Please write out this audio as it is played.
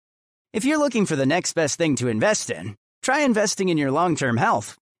If you're looking for the next best thing to invest in, try investing in your long-term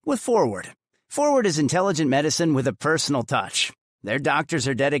health with Forward. Forward is intelligent medicine with a personal touch. Their doctors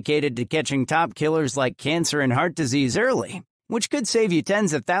are dedicated to catching top killers like cancer and heart disease early, which could save you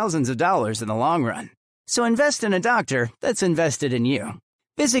tens of thousands of dollars in the long run. So invest in a doctor that's invested in you.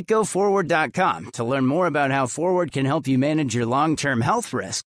 Visit GoForward.com to learn more about how Forward can help you manage your long-term health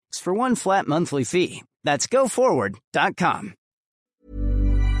risks for one flat monthly fee. That's GoForward.com.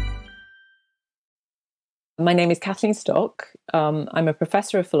 My name is Kathleen Stock. I'm a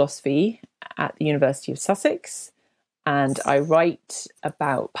professor of philosophy at the University of Sussex, and I write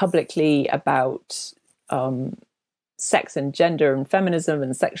publicly about sex and gender and feminism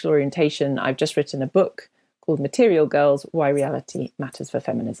and sexual orientation. I've just written a book called Material Girls: Why Reality Matters for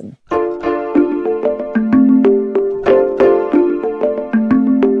Feminism.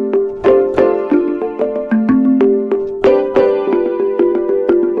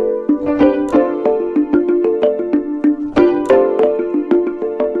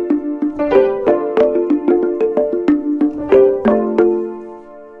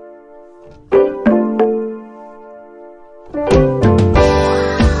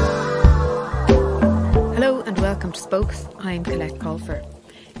 I'm Colette Colfer.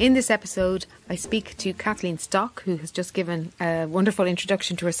 In this episode, I speak to Kathleen Stock, who has just given a wonderful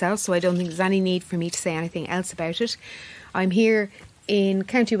introduction to herself, so I don't think there's any need for me to say anything else about it. I'm here in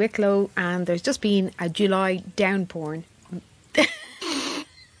County Wicklow, and there's just been a July downpour.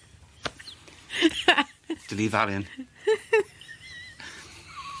 Leave that in.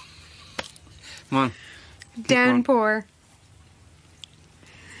 Come on. Downpour.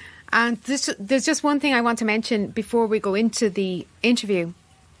 And there's just one thing I want to mention before we go into the interview.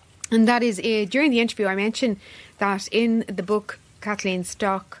 And that is, during the interview, I mentioned that in the book, Kathleen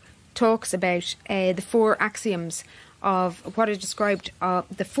Stock talks about the four axioms of what I described,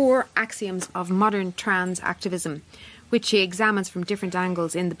 the four axioms of modern trans activism, which she examines from different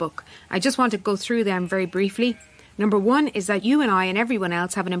angles in the book. I just want to go through them very briefly. Number one is that you and I and everyone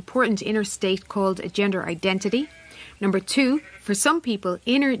else have an important inner state called a gender identity. Number two, for some people,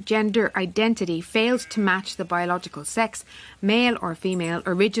 inner gender identity fails to match the biological sex, male or female,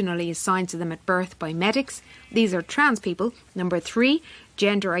 originally assigned to them at birth by medics. These are trans people. Number three,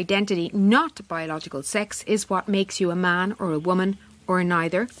 gender identity, not biological sex, is what makes you a man or a woman or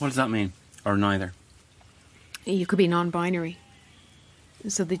neither. What does that mean? Or neither? You could be non-binary,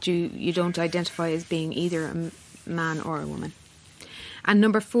 so that you don't identify as being either a man or a woman. And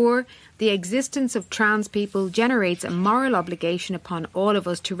number four, the existence of trans people generates a moral obligation upon all of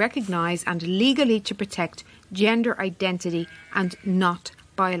us to recognise and legally to protect gender identity and not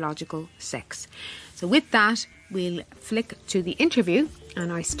biological sex. So with that, we'll flick to the interview.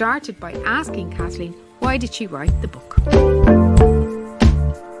 And I started by asking Kathleen, why did she write the book?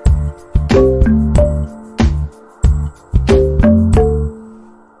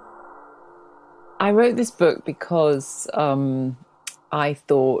 I wrote this book because I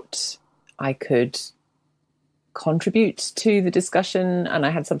thought I could contribute to the discussion, and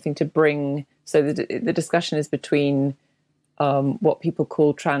I had something to bring. So the discussion is between what people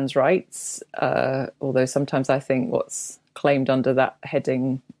call trans rights, although sometimes I think what's claimed under that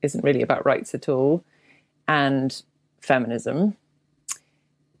heading isn't really about rights at all, and feminism.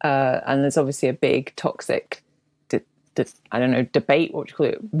 And there's obviously a big toxic, debate, what would you call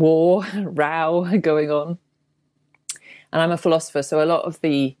it, war, row going on. And I'm a philosopher, so a lot of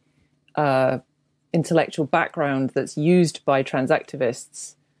the intellectual background that's used by trans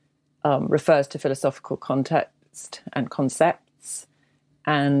activists refers to philosophical context and concepts.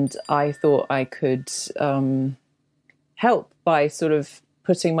 And I thought I could help by sort of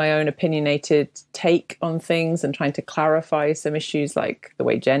putting my own opinionated take on things and trying to clarify some issues, like the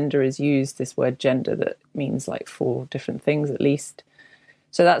way gender is used, this word gender that means like four different things at least.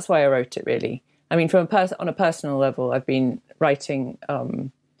 So that's why I wrote it, really. I mean, on a personal level, I've been writing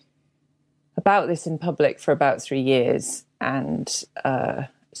about this in public for about 3 years. And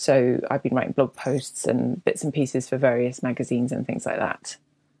so I've been writing blog posts and bits and pieces for various magazines and things like that.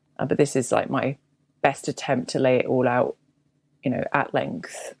 But this is like my best attempt to lay it all out, at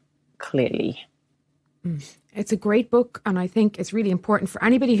length, clearly. It's a great book, and I think it's really important for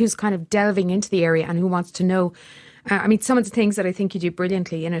anybody who's kind of delving into the area and who wants to know. Some of the things that I think you do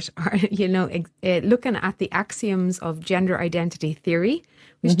brilliantly in it are, looking at the axioms of gender identity theory,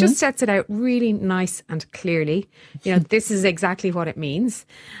 which just sets it out really nice and clearly. This is exactly what it means.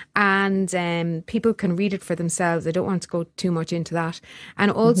 And people can read it for themselves. I don't want to go too much into that.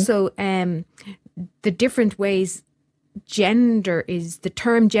 And also the different ways the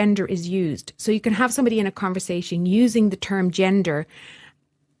term gender is used. So you can have somebody in a conversation using the term gender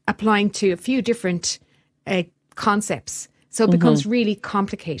applying to a few different concepts. So it becomes really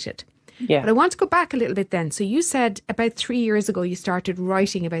complicated. Yeah. But I want to go back a little bit then. So you said about 3 years ago you started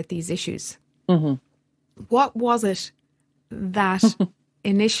writing about these issues. What was it that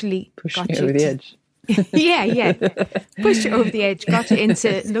initially pushed you over the edge? yeah. Pushed you over the edge, got you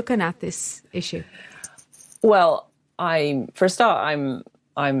into looking at this issue. Well, for a start,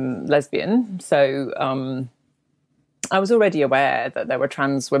 I'm lesbian. So I was already aware that there were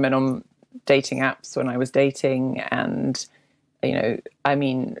trans women on dating apps when I was dating. And, you know, I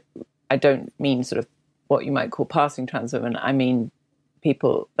mean, I don't mean sort of what you might call passing trans women. I mean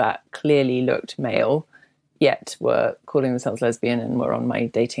people that clearly looked male, yet were calling themselves lesbian and were on my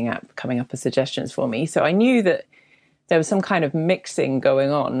dating app coming up as suggestions for me. So I knew that there was some kind of mixing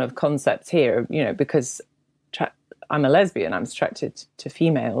going on of concepts here, you know, because I'm a lesbian, I'm attracted to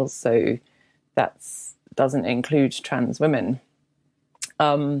females, so that doesn't include trans women.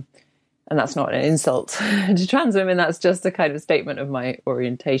 And that's not an insult to trans women, that's just a kind of statement of my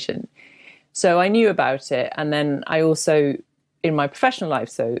orientation. So I knew about it. And then I also, in my professional life,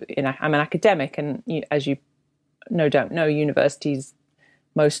 so I'm an academic, and as you no doubt know, universities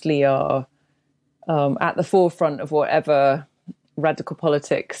mostly are at the forefront of whatever radical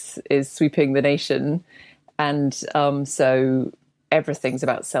politics is sweeping the nation. And so everything's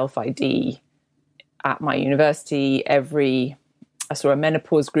about self-ID at my university. I saw a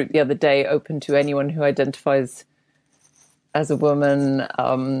menopause group the other day open to anyone who identifies as a woman.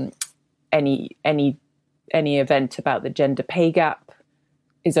 Any event about the gender pay gap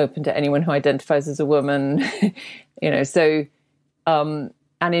is open to anyone who identifies as a woman. You know, so and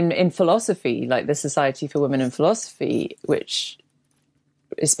in philosophy, like the Society for Women in Philosophy, which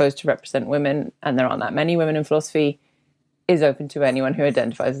is supposed to represent women, and there aren't that many women in philosophy, is open to anyone who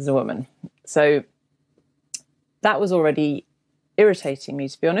identifies as a woman. So that was already irritating me,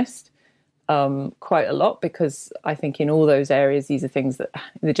 to be honest, quite a lot, because I think in all those areas, these are things that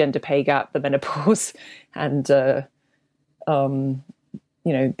the gender pay gap, the menopause, and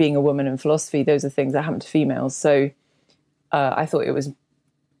you know, being a woman in philosophy, those are things that happen to females. So I thought it was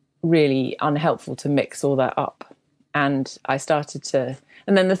really unhelpful to mix all that up. And I started to,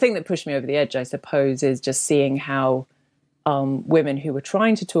 and then the thing that pushed me over the edge, I suppose, is just seeing how women who were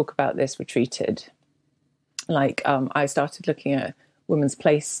trying to talk about this were treated. Like I started looking at Women's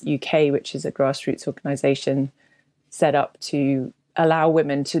Place UK, which is a grassroots organisation set up to allow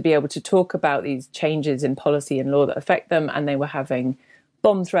women to be able to talk about these changes in policy and law that affect them. And they were having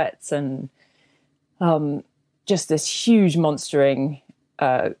bomb threats and just this huge monstering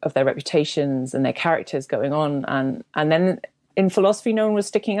of their reputations and their characters going on. And then in philosophy, no one was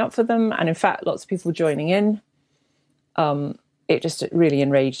sticking up for them. And in fact, lots of people joining in. It just really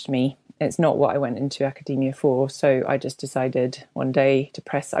enraged me. It's not what I went into academia for. So I just decided one day to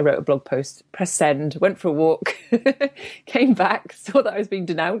I wrote a blog post, press send, went for a walk, came back, saw that I was being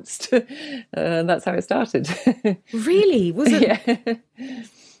denounced. And that's how it started. Really? Was it? Yeah.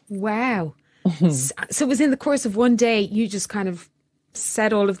 Wow. So it was in the course of one day, you just kind of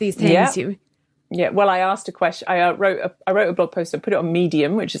said all of these things. Yeah. Yeah. Well, I asked a question. I wrote a blog post and put it on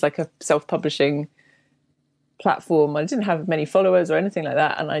Medium, which is like a self-publishing platform. I didn't have many followers or anything like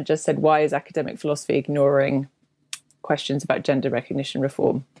that. And I just said, why is academic philosophy ignoring questions about gender recognition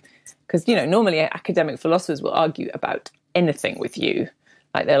reform? Because, you know, normally academic philosophers will argue about anything with you.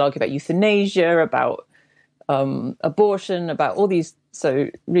 Like they'll argue about euthanasia, about abortion, about all these so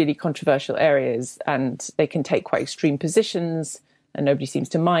really controversial areas. And they can take quite extreme positions and nobody seems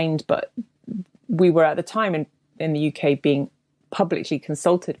to mind. But we were at the time in the UK being publicly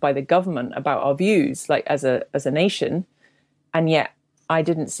consulted by the government about our views, like as a nation, and yet I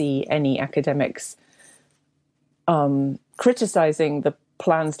didn't see any academics criticizing the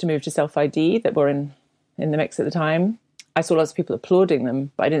plans to move to self-ID that were in the mix at the time. I saw lots of people applauding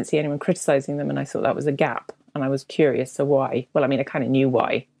them, but I didn't see anyone criticizing them, and I thought that was a gap, and I was curious. So why? Well, I mean, I kind of knew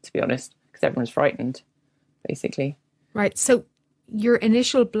why, to be honest, because everyone was frightened, basically. Right. So your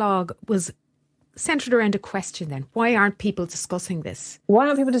initial blog was centered around a question then. Why aren't people discussing this? Why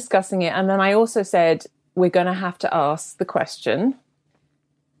aren't people discussing it? And then I also said, we're going to have to ask the question,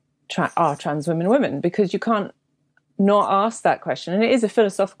 are trans women women? Because you can't not ask that question. And it is a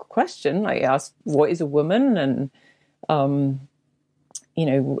philosophical question. Like, ask, what is a woman? And, you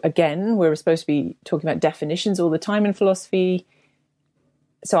know, again, we're supposed to be talking about definitions all the time in philosophy.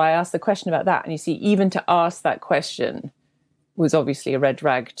 So I asked the question about that. And you see, even to ask that question was obviously a red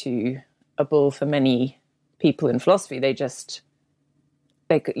rag to a bull for many people in philosophy.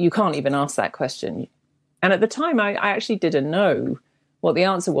 You can't even ask that question. And at the time, I actually didn't know what the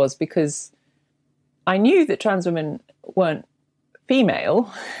answer was, because I knew that trans women weren't female,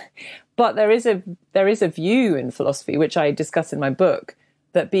 but there is a view in philosophy, which I discuss in my book,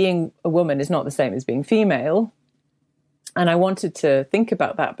 that being a woman is not the same as being female. And I wanted to think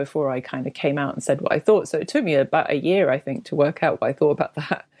about that before I kind of came out and said what I thought. So it took me about a year, I think, to work out what I thought about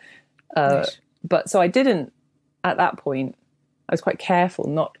that. Right. But so I didn't, at that point, I was quite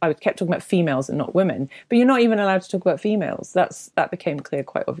careful. I kept talking about females and not women. But you're not even allowed to talk about females. That became clear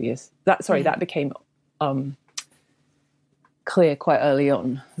quite obvious. That became clear quite early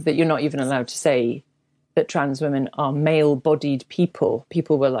on, that you're not even allowed to say that trans women are male-bodied people.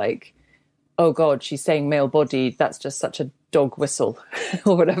 People were like, oh God, she's saying male-bodied, that's just such a dog whistle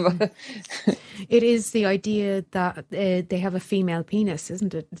or whatever. It is the idea that they have a female penis,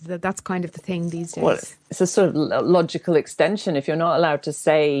 isn't it? That's kind of the thing these days. Well, it's a sort of logical extension. If you're not allowed to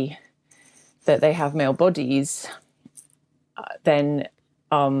say that they have male bodies, then...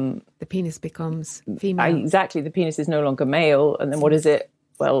 the penis becomes female. Exactly, the penis is no longer male. And then what is it?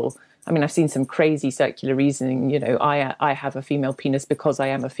 Well, I mean, I've seen some crazy circular reasoning, you know, I have a female penis because I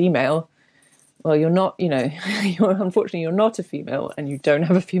am a female. Well, you're not, you know, unfortunately, you're not a female and you don't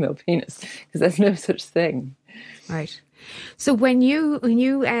have a female penis because there's no such thing. Right. So when you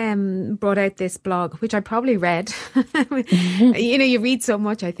brought out this blog, which I probably read, you know, you read so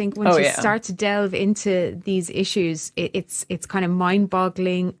much, I think once you start to delve into these issues, it's kind of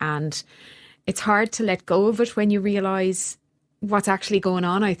mind-boggling, and it's hard to let go of it when you realise what's actually going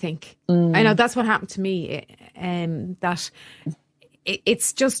on, I think. I know that's what happened to me, that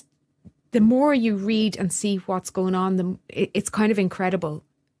it's just, the more you read and see what's going on, it's kind of incredible.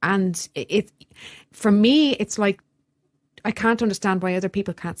 And for me, it's like, I can't understand why other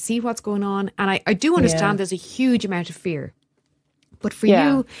people can't see what's going on. And I do understand there's a huge amount of fear. But for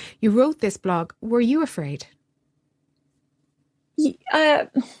you wrote this blog. Were you afraid?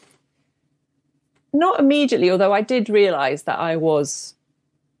 Not immediately, although I did realise that I was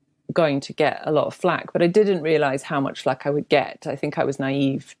going to get a lot of flack, but I didn't realise how much flack I would get. I think I was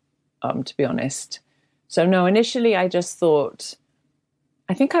naive, to be honest. So no, initially I just thought...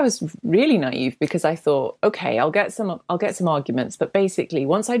 I think I was really naive because I thought, okay, I'll get some arguments, but basically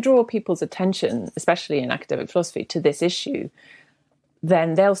once I draw people's attention, especially in academic philosophy, to this issue,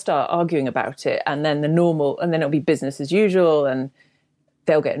 then they'll start arguing about it, and then and then it'll be business as usual, and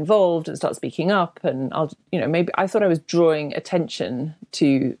they'll get involved and start speaking up, and maybe I thought I was drawing attention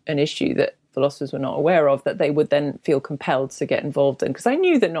to an issue that philosophers were not aware of, that they would then feel compelled to get involved in, because I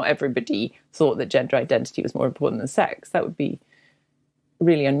knew that not everybody thought that gender identity was more important than sex. That would be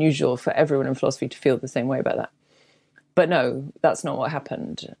really unusual for everyone in philosophy to feel the same way about that. But no, that's not what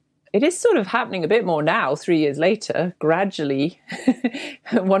happened. It is sort of happening a bit more now, 3 years later, gradually,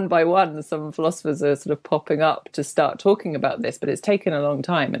 one by one, some philosophers are sort of popping up to start talking about this, but it's taken a long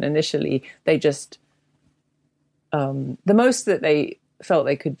time. And initially they just, the most that they felt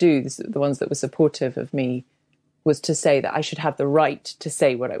they could do, the ones that were supportive of me, was to say that I should have the right to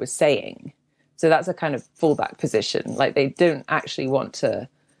say what I was saying. So that's a kind of fallback position. Like, they don't actually want to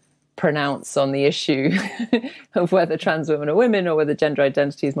pronounce on the issue of whether trans women are women or whether gender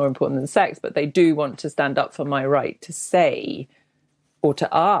identity is more important than sex, but they do want to stand up for my right to say or to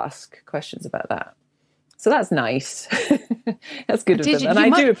ask questions about that. So that's nice. That's good of them. And I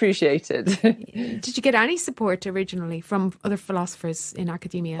do appreciate it. Did you get any support originally from other philosophers in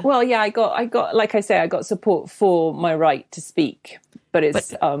academia? Well, yeah, I got, like I say, I got support for my right to speak. But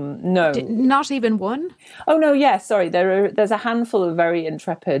it's, no. Not even one? Oh, no, yeah, sorry. There's a handful of very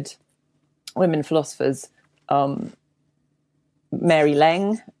intrepid women philosophers. Mary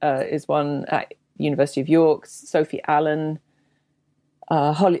Leng is one at University of York, Sophie Allen,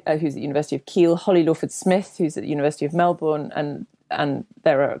 who's at the University of Kiel, Holly Lawford-Smith, who's at the University of Melbourne, and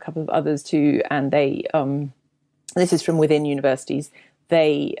there are a couple of others too. And they, this is from within universities,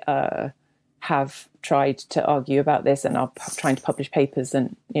 they have tried to argue about this and are trying to publish papers,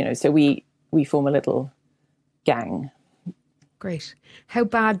 and so we form a little gang. Great. How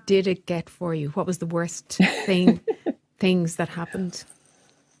bad did it get for you? What was the worst things that happened?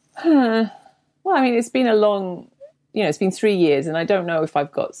 Well, I mean, it's been it's been 3 years, and I don't know if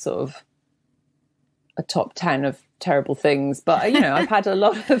I've got sort of a top 10 of terrible things, but I've had a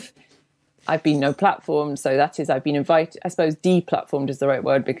lot of. I've been no platformed, so that is, I've been invited, I suppose deplatformed is the right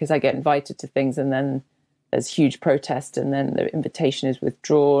word, because I get invited to things and then there's huge protest and then the invitation is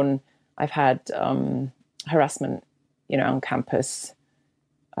withdrawn. I've had harassment, on campus.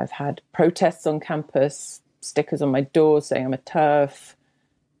 I've had protests on campus, stickers on my door saying I'm a TERF.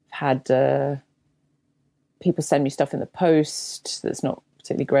 I've had people send me stuff in the post that's not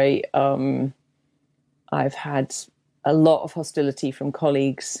particularly great. I've had a lot of hostility from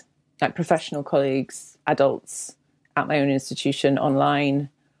colleagues, like professional colleagues, adults, at my own institution online,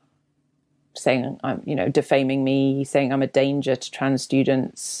 saying I'm, defaming me, saying I'm a danger to trans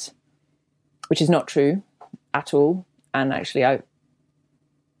students, which is not true at all. And actually,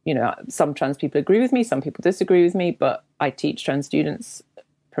 some trans people agree with me, some people disagree with me, but I teach trans students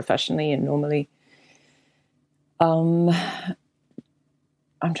professionally and normally. I'm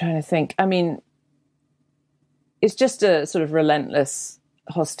trying to think. I mean, it's just a sort of relentless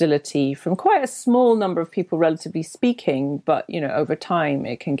hostility from quite a small number of people, relatively speaking. But, over time,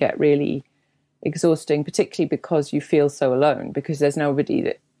 it can get really exhausting, particularly because you feel so alone, because there's nobody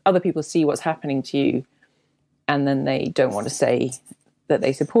that other people see what's happening to you, and then they don't want to say that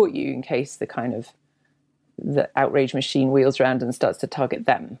they support you in case the outrage machine wheels around and starts to target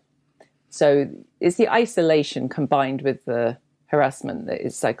them. So it's the isolation combined with the harassment that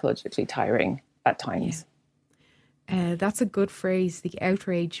is psychologically tiring at times. Yeah. That's a good phrase, the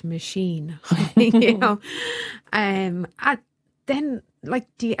outrage machine. Then,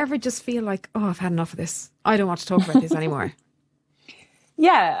 do you ever just feel like, oh, I've had enough of this. I don't want to talk about this anymore.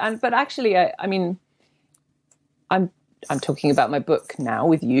 Yeah, but actually, I'm talking about my book now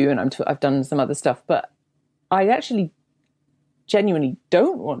with you, and I've done some other stuff, but I actually genuinely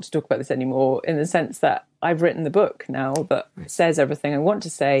don't want to talk about this anymore, in the sense that I've written the book now that says everything I want to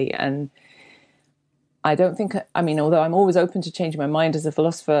say. And I don't think, although I'm always open to changing my mind as a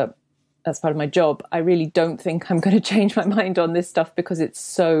philosopher, that's part of my job, I really don't think I'm going to change my mind on this stuff, because it's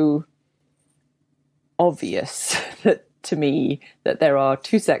so obvious to me that there are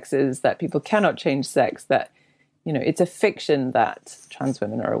two sexes, that people cannot change sex, that, it's a fiction that trans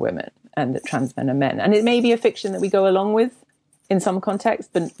women are women and that trans men are men. And it may be a fiction that we go along with in some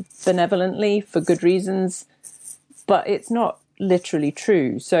context, benevolently, for good reasons, but it's not literally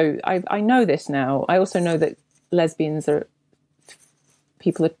true. So I know this now. I also know that lesbians are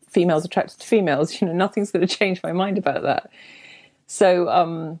females attracted to females. Nothing's going to change my mind about that.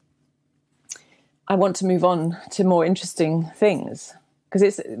 So I want to move on to more interesting things,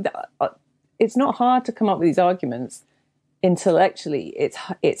 because it's not hard to come up with these arguments intellectually.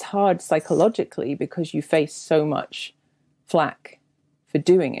 It's hard psychologically, because you face so much flack for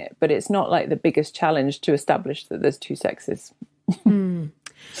doing it. But it's not like the biggest challenge to establish that there's two sexes. And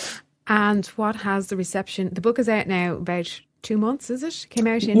what has the reception? The book is out now about 2 months, is it? Came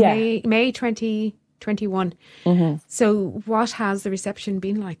out in May 2021. Mm-hmm. So what has the reception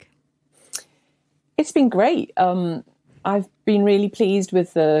been like? It's been great. I've been really pleased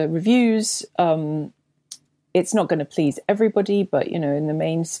with the reviews. It's not going to please everybody, but, in the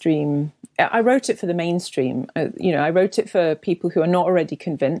mainstream, I wrote it for the mainstream. I wrote it for people who are not already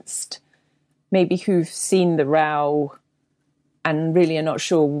convinced, maybe who've seen the row and really are not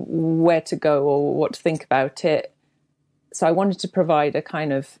sure where to go or what to think about it. So I wanted to provide a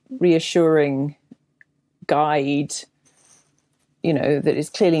kind of reassuring guide, that is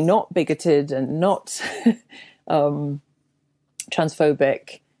clearly not bigoted and not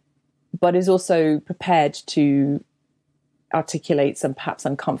transphobic, but is also prepared to articulate some perhaps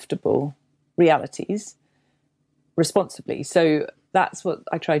uncomfortable realities responsibly. So that's what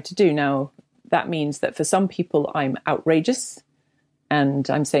I tried to do. Now, that means that for some people, I'm outrageous and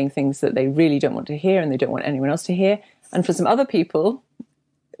I'm saying things that they really don't want to hear and they don't want anyone else to hear. And for some other people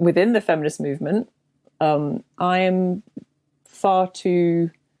within the feminist movement, I am far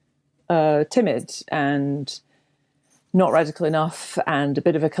too timid and not radical enough and a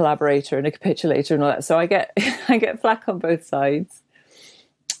bit of a collaborator and a capitulator and all that. So I get flack on both sides.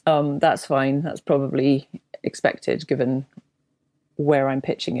 That's fine. That's probably expected given where I'm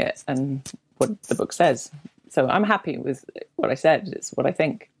pitching it and what the book says. So I'm happy with what I said. It's what I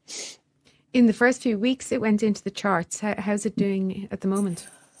think. In the first few weeks, it went into the charts. How's it doing at the moment?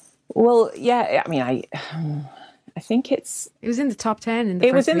 Well, yeah, I think it was in the top 10 in the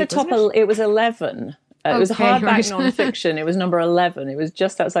first week, it was 11. It was hardback nonfiction. It was number 11. It was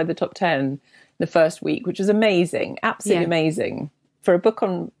just outside the top 10 the first week, which was amazing, absolutely amazing. For a book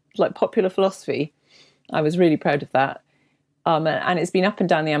on popular philosophy, I was really proud of that. And it's been up and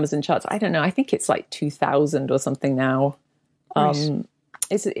down the Amazon charts. I don't know. I think it's 2,000 or something now. Right.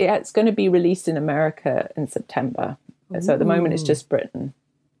 It's going to be released in America in September. Ooh. So at the moment, it's just Britain,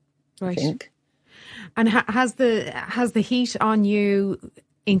 right. I think. And has the heat on you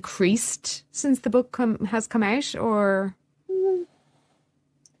increased since the book has come out, or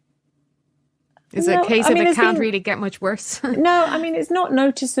is it a case of it can't really get much worse? No, it's not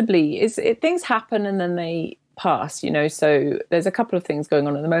noticeably. Things happen and then they pass, so there's a couple of things going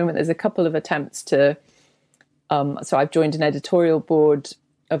on at the moment. There's a couple of attempts to so I've joined an editorial board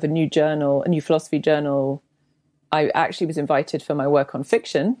of a new journal, a new philosophy journal. I actually was invited for my work on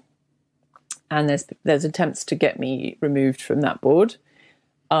fiction, and there's attempts to get me removed from that board.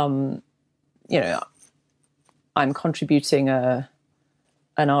 I'm contributing an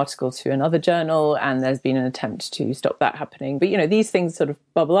article to another journal, and there's been an attempt to stop that happening. But these things sort of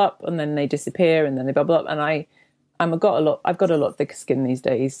bubble up, and then they disappear, and then they bubble up. And I've got a lot thicker skin these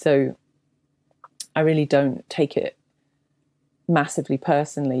days, so I really don't take it massively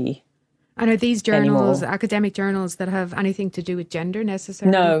personally. And are these journals anymore. academic journals that have anything to do with gender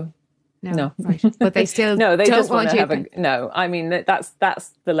necessarily? No. Right. But they still no, they don't just want to you. have no. I mean, that's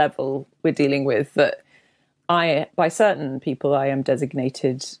the level we're dealing with. That by certain people, I am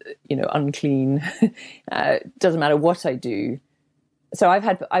designated, unclean. Doesn't matter what I do. So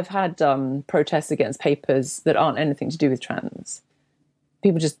I've had protests against papers that aren't anything to do with trans.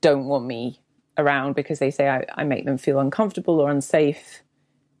 People just don't want me around because they say I make them feel uncomfortable or unsafe,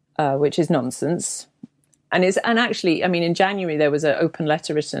 which is nonsense. And actually, I mean, in January there was an open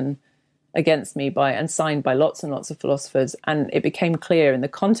letter written against me and signed by lots and lots of philosophers, and it became clear in the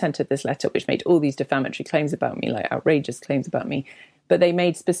content of this letter, which made all these defamatory claims about me, like outrageous claims about me, but they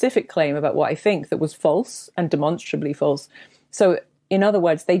made specific claim about what I think that was false and demonstrably false. So in other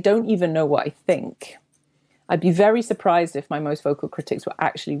words, they don't even know what I think. I'd be very surprised if my most vocal critics were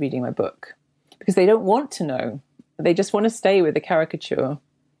actually reading my book, because they don't want to know. They just want to stay with the caricature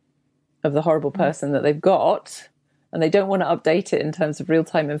of the horrible person that they've got, and they don't want to update it in terms of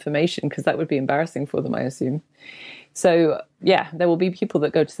real-time information, because that would be embarrassing for them, I assume. So, yeah, there will be people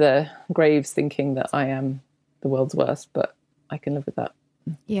that go to their graves thinking that I am the world's worst, but I can live with that.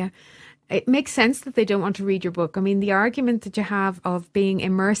 Yeah. It makes sense that they don't want to read your book. I mean, the argument that you have of being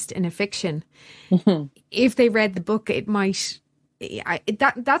immersed in a fiction, if they read the book, it might...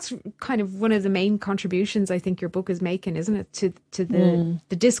 that's kind of one of the main contributions I think your book is making, isn't it, to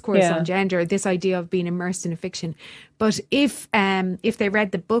the discourse on gender, this idea of being immersed in a fiction. But if they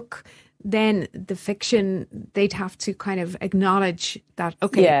read the book, then the fiction, they'd have to kind of acknowledge that,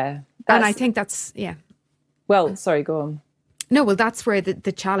 okay. Yeah. And I think that's, yeah. Well, sorry, go on. No, well, that's where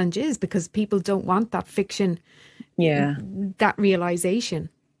the challenge is, because people don't want that fiction, that realization.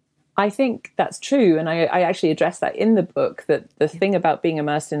 I think that's true. And I actually address that in the book, that the thing about being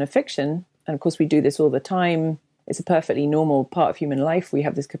immersed in a fiction, and of course we do this all the time, it's a perfectly normal part of human life. We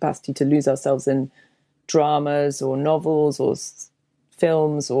have this capacity to lose ourselves in dramas or novels or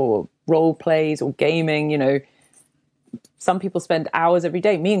films or role plays or gaming. Some people spend hours every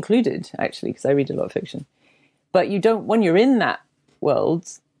day, me included, actually, because I read a lot of fiction. But you don't, when you're in that world,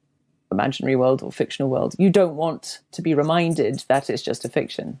 imaginary world or fictional world, you don't want to be reminded that it's just a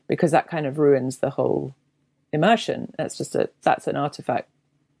fiction, because that kind of ruins the whole immersion. That's an artifact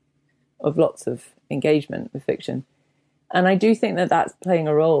of lots of engagement with fiction. And I do think that that's playing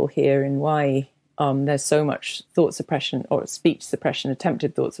a role here in why there's so much thought suppression or speech suppression,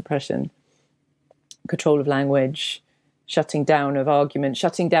 attempted thought suppression, control of language, shutting down of argument,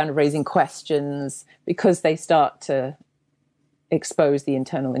 shutting down of raising questions, because they start to expose the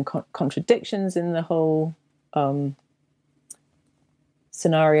internal contradictions in the whole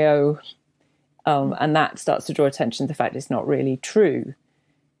scenario. And that starts to draw attention to the fact it's not really true.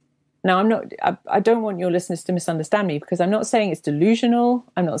 Now, I don't want your listeners to misunderstand me, because I'm not saying it's delusional.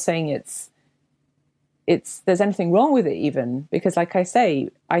 I'm not saying there's anything wrong with it even, because like I say,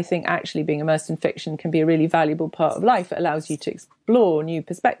 I think actually being immersed in fiction can be a really valuable part of life. It allows you to explore new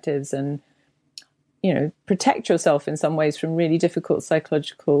perspectives and, protect yourself in some ways from really difficult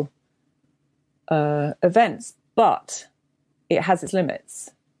psychological events, but it has its limits.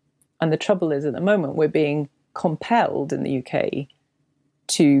 And the trouble is, at the moment, we're being compelled in the UK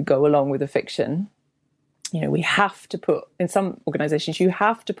to go along with the fiction. We have to put, in some organisations, you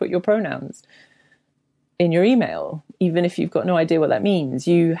have to put your pronouns in your email, even if you've got no idea what that means.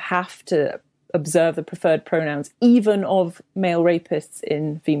 You have to observe the preferred pronouns, even of male rapists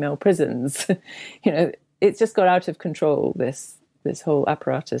in female prisons. It's just got out of control, this whole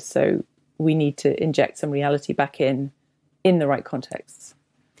apparatus. So we need to inject some reality back in the right contexts.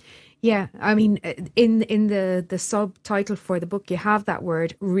 Yeah, I mean, in the subtitle for the book, you have that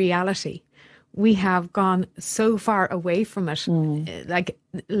word reality. We have gone so far away from it. Like,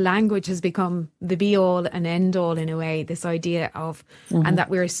 language has become the be all and end all in a way, this idea of, and that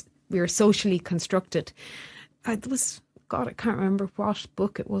we're socially constructed. I can't remember what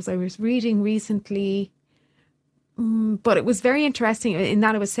book it was I was reading recently, but it was very interesting in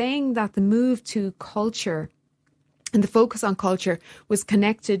that it was saying that the move to culture and the focus on culture was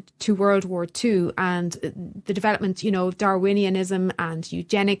connected to World War II and the development, of Darwinianism and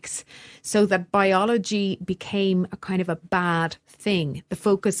eugenics, so that biology became a kind of a bad thing. The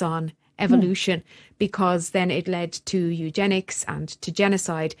focus on evolution, because then it led to eugenics and to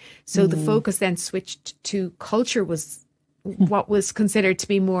genocide. So the focus then switched to culture was what was considered to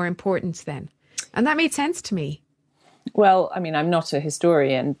be more important then. And that made sense to me. Well, I mean, I'm not a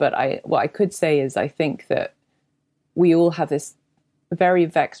historian, but what I could say is I think that we all have this very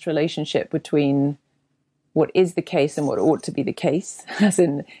vexed relationship between what is the case and what ought to be the case. As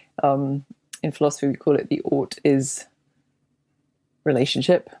in philosophy, we call it the ought is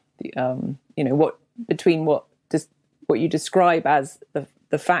relationship. What between what you describe as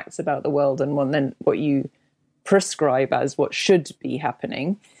the facts about the world and then what you prescribe as what should be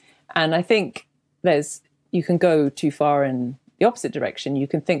happening. And I think you can go too far in the opposite direction. You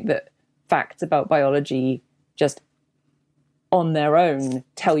can think that facts about biology just on their own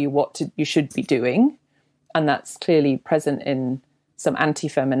tell you what you should be doing. And that's clearly present in some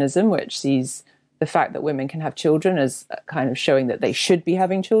anti-feminism, which sees the fact that women can have children as kind of showing that they should be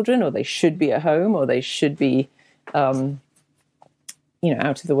having children, or they should be at home, or they should be, out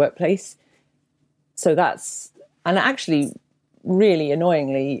of the workplace. So and actually, really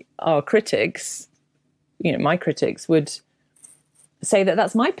annoyingly, our critics, my critics would say that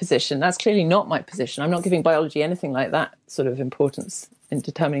that's my position. That's clearly not my position. I'm not giving biology anything like that sort of importance in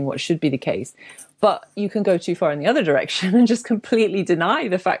determining what should be the case. But you can go too far in the other direction and just completely deny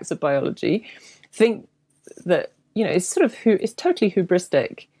the facts of biology. Think that, it's totally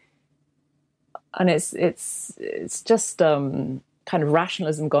hubristic. And it's just kind of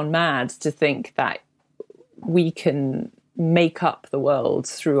rationalism gone mad to think that we can make up the world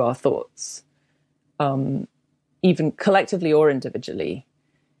through our thoughts, even collectively or individually.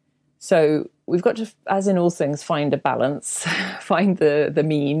 So we've got to, as in all things, find a balance, find the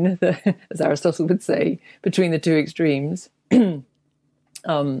mean, as Aristotle would say, between the two extremes. And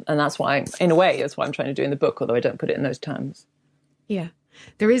that's why, in a way, that's what I'm trying to do in the book, although I don't put it in those terms. Yeah.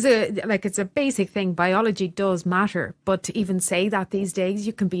 There is it's a basic thing. Biology does matter, but to even say that these days,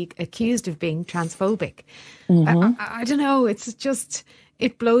 you can be accused of being transphobic. Mm-hmm. I don't know. It's just,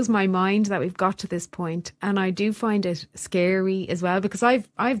 it blows my mind that we've got to this point. And I do find it scary as well, because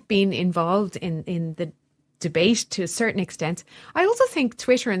I've been involved in the debate to a certain extent. I also think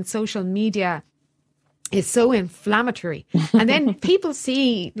Twitter and social media is so inflammatory. And then people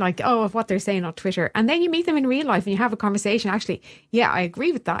see what they're saying on Twitter, and then you meet them in real life and you have a conversation. Actually, yeah, I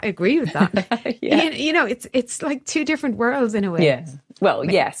agree with that. Yeah. It's like two different worlds in a way. Yeah. Well,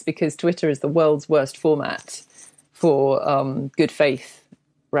 yes, because Twitter is the world's worst format for good faith,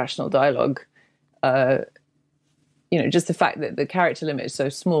 rational dialogue. Just the fact that the character limit is so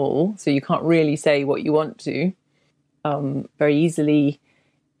small, so you can't really say what you want to very easily.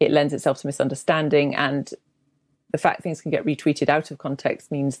 It lends itself to misunderstanding, and the fact things can get retweeted out of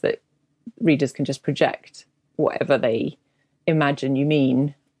context means that readers can just project whatever they imagine you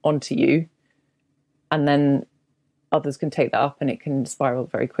mean onto you, and then others can take that up and it can spiral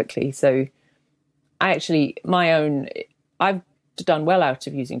very quickly. So I've done well out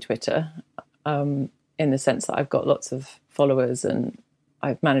of using Twitter in the sense that I've got lots of followers and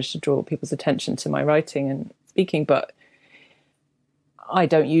I've managed to draw people's attention to my writing and speaking, but I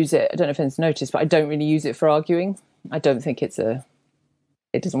don't use it. I don't know if anyone's noticed, but I don't really use it for arguing. I don't think it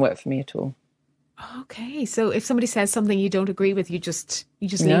doesn't work for me at all. Okay. So if somebody says something you don't agree with, you just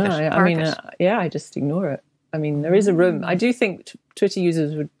leave it. I just ignore it. I mean, there is a room. I do think Twitter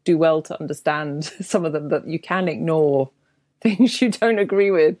users would do well to understand, some of them, that you can ignore things you don't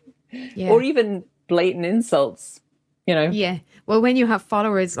agree with, or even blatant insults, Yeah. Well, when you have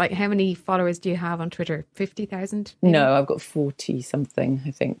followers, how many followers do you have on Twitter? 50,000? No, I've got 40 something,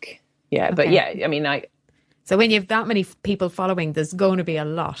 I think. Yeah. Okay. But yeah, I mean, so when you have that many people following, there's going to be a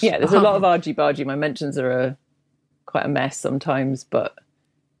lot. Yeah, there's a lot of argy-bargy. My mentions are quite a mess sometimes, but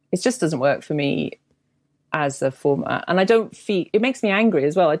it just doesn't work for me as a format. And it makes me angry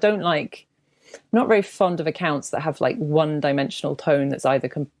as well. I'm not very fond of accounts that have one-dimensional tone that's either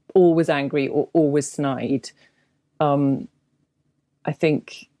always angry or always snide. I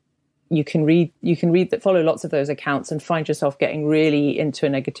think you can follow lots of those accounts and find yourself getting really into a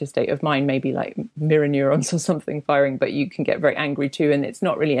negative state of mind, maybe like mirror neurons or something firing, but you can get very angry too. And it's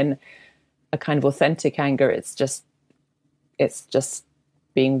not really a kind of authentic anger. It's just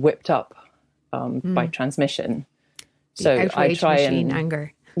being whipped up by transmission. So I try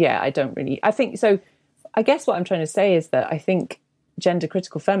anger. Yeah, I think so. I guess what I'm trying to say is that I think gender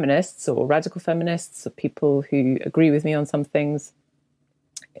critical feminists or radical feminists or people who agree with me on some things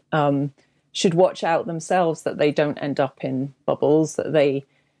should watch out themselves that they don't end up in bubbles, that they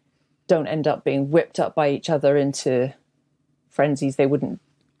don't end up being whipped up by each other into frenzies they wouldn't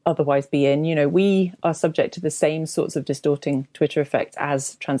otherwise be in. You know, we are subject to the same sorts of distorting Twitter effects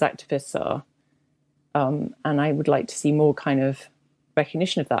as trans activists are. And I would like to see more kind of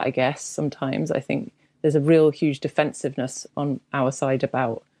recognition of that, I guess. Sometimes I think there's a real huge defensiveness on our side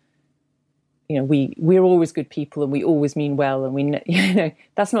about, you know, we're always good people and we always mean well, and we, you know,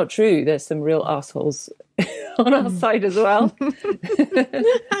 that's not true. There's some real assholes on our side as well.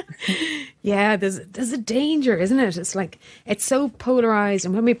 Yeah, there's a danger, isn't it? It's like, it's so polarized,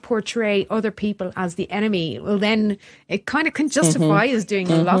 and when we portray other people as the enemy, well, then it kind of can justify us doing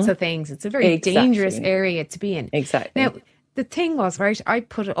lots of things. It's a very dangerous area to be in. Exactly. Now, the thing was, right, I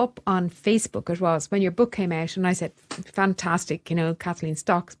put it up on Facebook, it was, when your book came out, and I said, fantastic, you know, Kathleen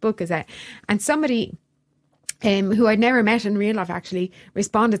Stock's book is out. And somebody who I'd never met in real life actually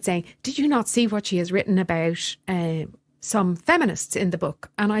responded saying, did you not see what she has written about some feminists in the book?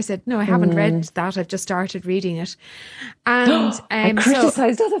 And I said, no, I haven't read that. I've just started reading it. And I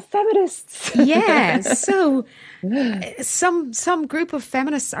criticised other feminists. Yeah. So some group of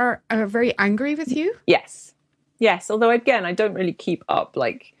feminists are very angry with you. Yes, although again, I don't really keep up.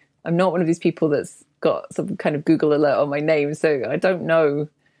 Like, I'm not one of these people that's got some kind of Google alert on my name, so I don't know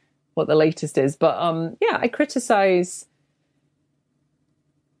what the latest is. But yeah, I criticise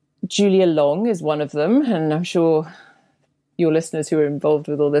Julia Long is one of them, and I'm sure your listeners who are involved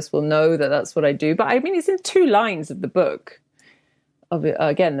with all this will know that that's what I do. But I mean, it's in 2 lines of the book.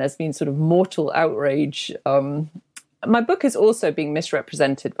 Again, there's been sort of mortal outrage. My book is also being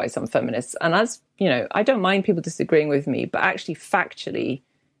misrepresented by some feminists. And as, you know, I don't mind people disagreeing with me, but actually factually,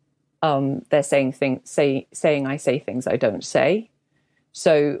 they're saying I say things I don't say.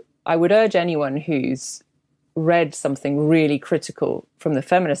 So I would urge anyone who's read something really critical from the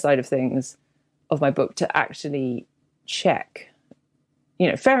feminist side of things of my book to actually check. You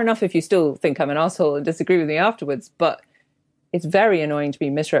know, fair enough if you still think I'm an asshole and disagree with me afterwards, but it's very annoying to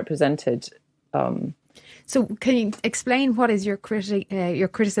be misrepresented. So can you explain what is your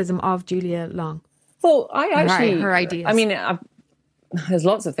criticism of Julia Long? Well, I actually... Her ideas. I mean, there's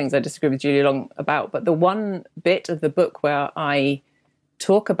lots of things I disagree with Julia Long about, but the one bit of the book where I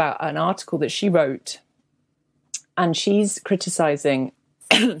talk about an article that she wrote, and she's criticising...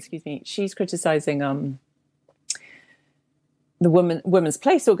 excuse me. She's criticising the Women's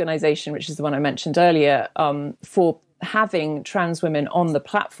Place organisation, which is the one I mentioned earlier, for having trans women on the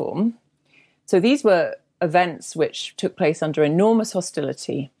platform. So these were events which took place under enormous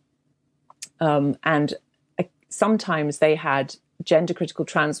hostility. And sometimes they had gender-critical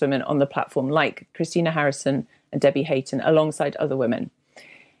trans women on the platform, like Christina Harrison and Debbie Hayton, alongside other women.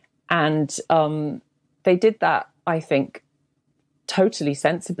 And they did that, I think, totally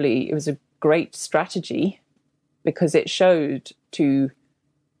sensibly. It was a great strategy because it showed to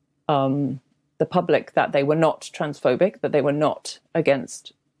the public that they were not transphobic, that they were not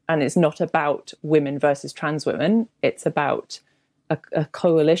against. And it's not about women versus trans women. It's about a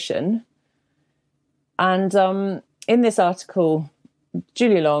coalition. And in this article,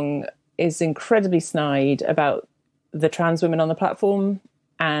 Julia Long is incredibly snide about the trans women on the platform.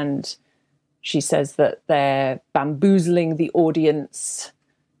 And she says that they're bamboozling the audience.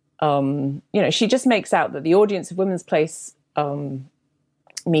 You know, she just makes out that the audience of Women's Place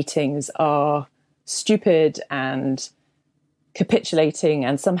meetings are stupid and capitulating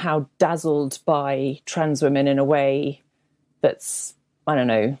and somehow dazzled by trans women in a way that's, I don't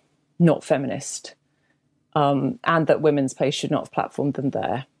know, not feminist, and that Women's Place should not have platformed them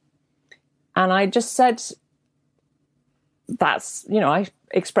there. And I just said, that's, you know, I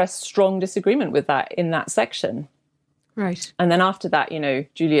expressed strong disagreement with that in that section. Right. And then after that, you know,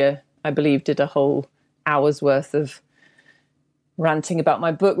 Julia, I believe, did a whole hour's worth of ranting about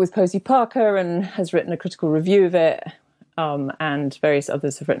my book with Posey Parker and has written a critical review of it. And various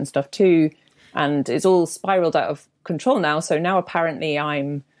others have written stuff too. And it's all spiraled out of control now. So now apparently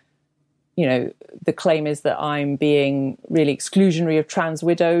I'm, you know, the claim is that I'm being really exclusionary of trans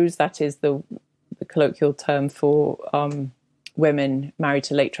widows. That is the colloquial term for women married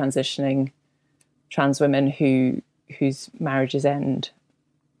to late transitioning trans women whose marriages end.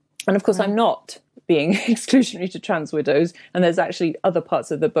 And of course, I'm not being exclusionary to trans widows. And there's actually other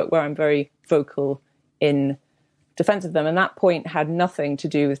parts of the book where I'm very vocal in defense of them. And that point had nothing to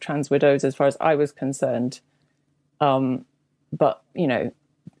do with trans widows as far as I was concerned. But, you know,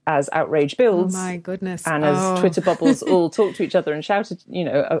 as outrage builds, oh my goodness, and as Twitter bubbles all talk to each other and shout at, you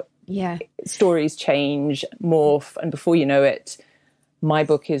know, stories change, morph, and before you know it, my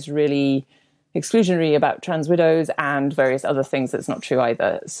book is really exclusionary about trans widows and various other things that's not true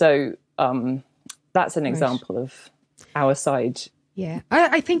either. So that's an example of our side Yeah,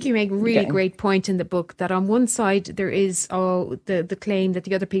 I think you make a really great point in the book that on one side there is the claim that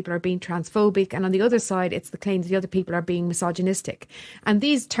the other people are being transphobic, and on the other side it's the claim that the other people are being misogynistic. And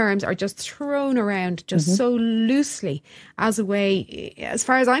these terms are just thrown around just so loosely as a way, as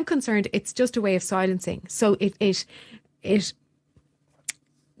far as I'm concerned, it's just a way of silencing. So it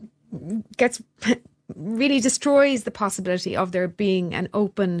gets really destroys the possibility of there being an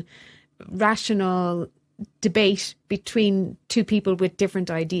open, rational debate between two people with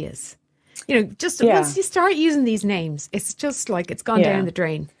different ideas. Once you start using these names, it's just like it's gone down the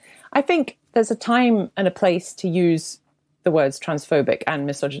drain. I think there's a time and a place to use the words transphobic and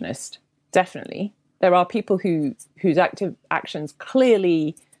misogynist. Definitely. There are people whose active actions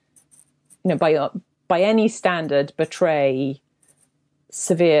clearly, by any standard, betray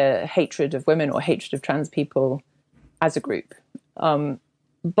severe hatred of women or hatred of trans people as a group.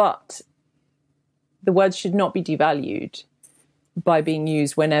 But the words should not be devalued by being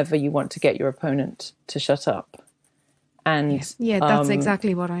used whenever you want to get your opponent to shut up. And that's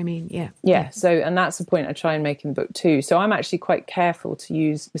exactly what I mean. So, and that's the point I try and make in the book too. So I'm actually quite careful to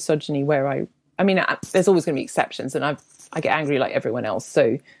use misogyny where I mean, there's always going to be exceptions, and I get angry like everyone else.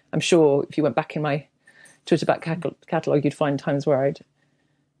 So I'm sure if you went back in my Twitter back catalogue, you'd find times where I'd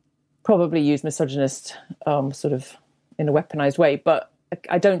probably use misogynist sort of in a weaponized way, but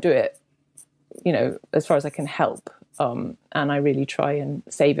I don't do it as far as I can help. And I really try and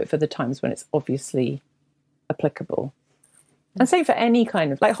save it for the times when it's obviously applicable. And same for any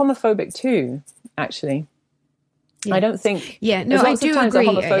kind of, like homophobic too, actually. Yeah. I don't think... Yeah, no, I do agree. There's lots of times that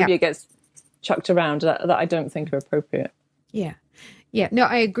homophobia gets chucked around that I don't think are appropriate. Yeah. Yeah, no,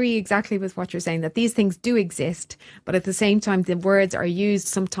 I agree exactly with what you're saying, that these things do exist, but at the same time, the words are used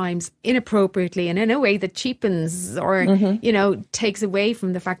sometimes inappropriately and in a way that cheapens or, takes away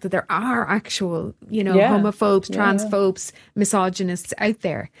from the fact that there are actual, homophobes, transphobes, misogynists out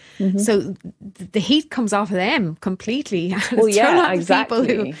there. So the heat comes off of them completely. Well, yeah, exactly.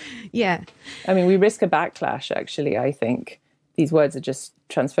 People who, I mean, we risk a backlash, actually, I think. These words are just,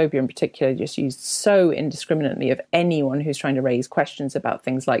 transphobia in particular, just used so indiscriminately of anyone who's trying to raise questions about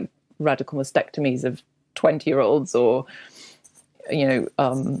things like radical mastectomies of 20-year-olds or,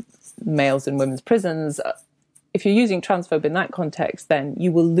 males in women's prisons. If you're using transphobe in that context, then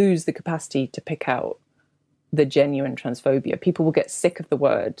you will lose the capacity to pick out the genuine transphobia. People will get sick of the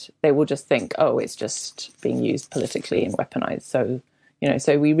word. They will just think, oh, it's just being used politically and weaponized. So,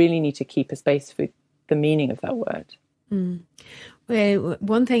 so we really need to keep a space for the meaning of that word. Well,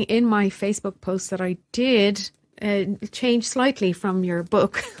 one thing in my Facebook post that I did change slightly from your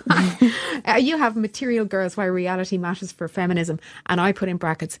book. You have Material Girls, Why Reality Matters for Feminism, and I put in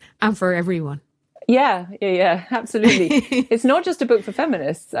brackets, and for everyone. Yeah, absolutely. It's not just a book for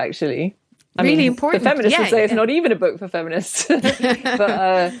feminists, actually. I mean, important. The feminists would say it's not even a book for feminists.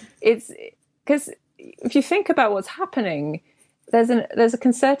 But it's because if you think about what's happening, there's a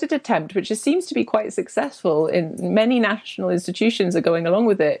concerted attempt, which seems to be quite successful in many national institutions are going along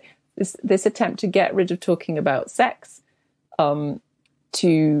with it, this attempt to get rid of talking about sex,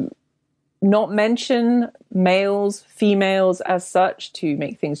 to not mention males, females as such, to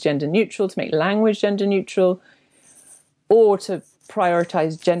make things gender neutral, to make language gender neutral, or to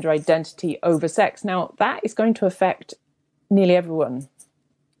prioritize gender identity over sex. Now, that is going to affect nearly everyone,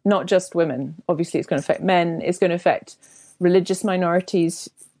 not just women. Obviously, it's going to affect men. It's going to affect religious minorities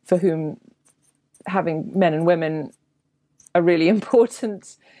for whom having men and women are really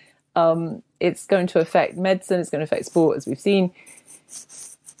important. It's going to affect medicine. It's going to affect sport, as we've seen.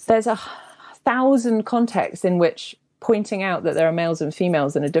 There's 1,000 contexts in which pointing out that there are males and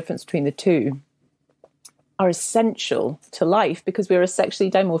females and a difference between the two are essential to life, because we're a sexually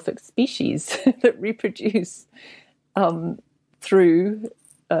dimorphic species that reproduce through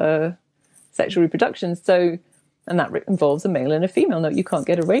sexual reproduction. So, and that involves a male and a female. No, you can't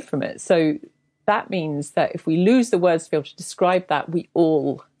get away from it. So that means that if we lose the words to be able to describe that, we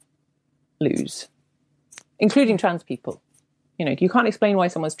all lose, including trans people. You can't explain why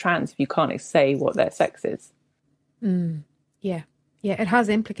someone's trans if you can't say what their sex is. Yeah, it has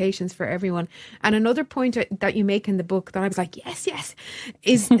implications for everyone. And another point that you make in the book that I was like, yes,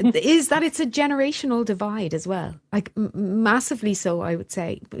 is that it's a generational divide as well. Like massively so, I would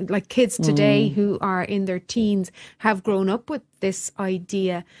say. Like kids today who are in their teens have grown up with this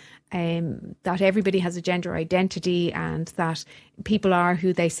idea that everybody has a gender identity and that people are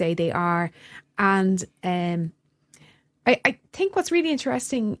who they say they are. And I think what's really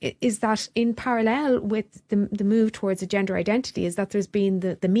interesting is that in parallel with the move towards a gender identity is that there's been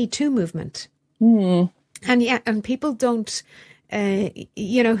the Me Too movement. And people don't,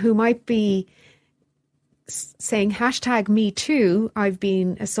 who might be saying hashtag me too, I've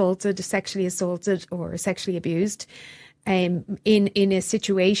been assaulted, sexually assaulted or sexually abused in a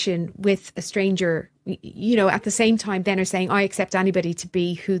situation with a stranger, you know, at the same time then are saying I accept anybody to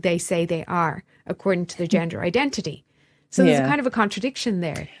be who they say they are according to their gender identity. So there's kind of a contradiction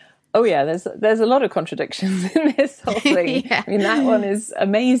there. Oh yeah, there's a lot of contradictions in this whole thing. I mean, that one is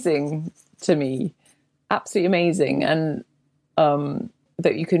amazing to me, absolutely amazing, and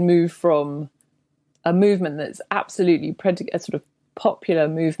that you can move from a movement that's absolutely a sort of popular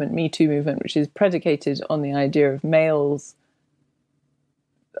movement, Me Too movement, which is predicated on the idea of males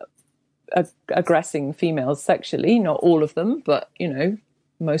aggressing females sexually. Not all of them, but you know,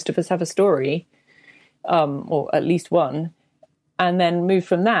 most of us have a story, or at least one. And then move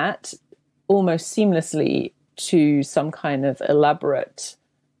from that almost seamlessly to some kind of elaborate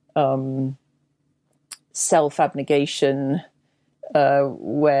self-abnegation,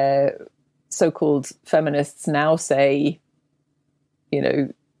 where so-called feminists now say, you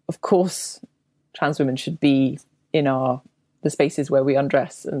know, of course trans women should be in the spaces where we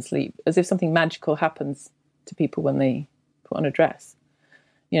undress and sleep, as if something magical happens to people when they put on a dress.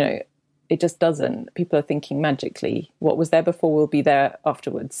 You know, it just doesn't. People are thinking magically, what was there before will be there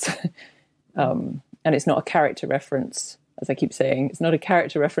afterwards. And it's not a character reference, as I keep saying. It's not a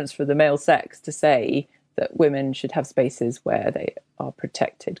character reference for the male sex to say that women should have spaces where they are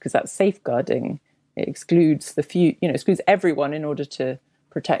protected, because that's safeguarding. It excludes the few, you know, excludes everyone in order to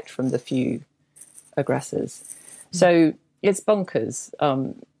protect from the few aggressors. So it's bonkers.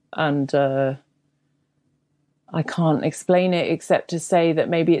 And I can't explain it except to say that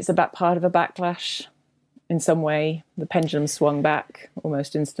maybe it's about part of a backlash in some way. The pendulum swung back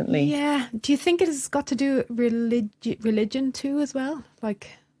almost instantly. Yeah. Do you think it has got to do with religion too as well? Like,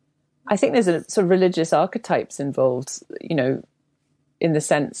 I think there's a sort of religious archetypes involved, you know, in the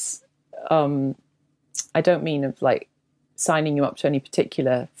sense, I don't mean of like signing you up to any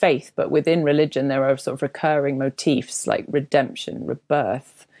particular faith, but within religion there are sort of recurring motifs like redemption,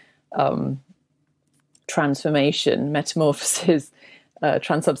 rebirth, transformation, metamorphosis,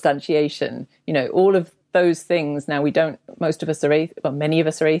 transubstantiation, you know, all of those things. Now most of us are, many of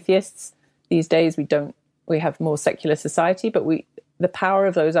us are atheists these days. We have more secular society, but the power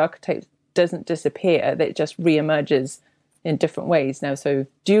of those archetypes doesn't disappear. It just reemerges in different ways now. So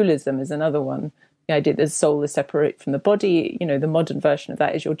dualism is another one. The idea that the soul is separate from the body, you know, the modern version of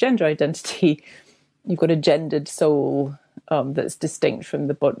that is your gender identity. You've got a gendered soul that's distinct from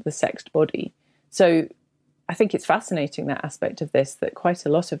the sexed body. So I think it's fascinating, that aspect of this, that quite a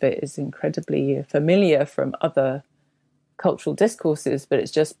lot of it is incredibly familiar from other cultural discourses, but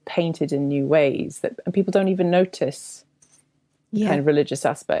it's just painted in new ways and people don't even notice the kind of religious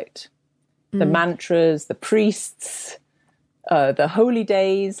aspect. The mantras, the priests, the holy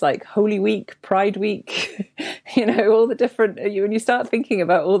days like Holy Week, Pride Week, you know, all the different, when you start thinking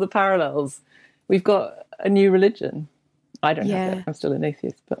about all the parallels, we've got a new religion. I don't have it. I'm still an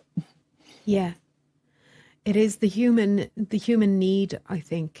atheist, but yeah, it is the human need, I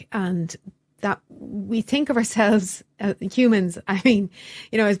think, and that we think of ourselves humans, I mean,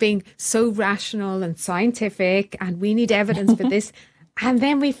 you know, as being so rational and scientific, and we need evidence for this. And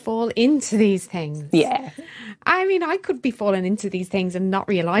then we fall into these things. Yeah. I mean, I could be falling into these things and not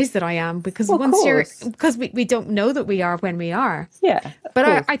realise that I am, because because we don't know that we are when we are. Yeah.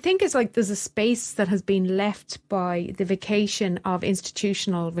 But I think it's like there's a space that has been left by the vacation of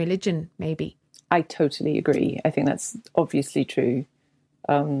institutional religion, maybe. I totally agree. I think that's obviously true.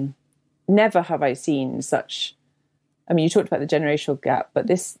 Never have I seen such, I mean, you talked about the generational gap, but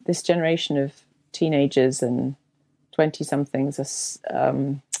this generation of teenagers and 20-somethings,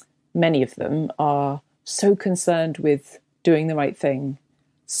 many of them are so concerned with doing the right thing,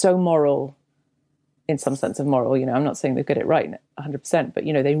 so moral, in some sense of moral. You know, I'm not saying they've got it right 100%, but,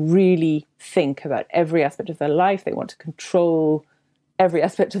 you know, they really think about every aspect of their life. They want to control every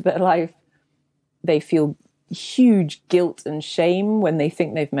aspect of their life. They feel huge guilt and shame when they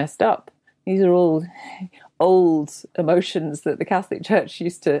think they've messed up. These are all old emotions that the Catholic Church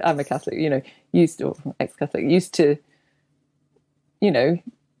used to, I'm a Catholic, you know, or ex-Catholic, used to, you know,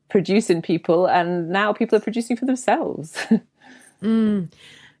 produce in people, and now people are producing for themselves.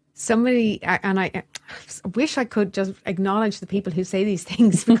 Somebody, and I wish I could just acknowledge the people who say these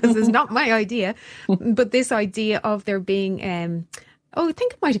things, because it's not my idea, but this idea of there being, I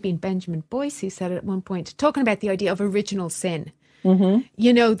think it might have been Benjamin Boyce who said it at one point, talking about the idea of original sin. Mm-hmm.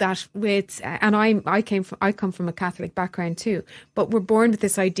 You know, that with, and I come from a Catholic background too, but we're born with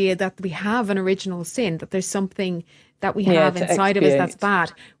this idea that we have an original sin, that there's something that we have inside of us that's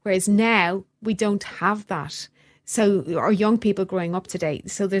bad. Whereas now we don't have that. So, or young people growing up today.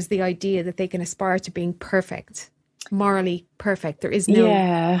 So there's the idea that they can aspire to being perfect, morally perfect. There is no...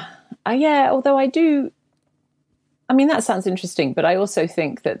 Yeah, although that sounds interesting, but I also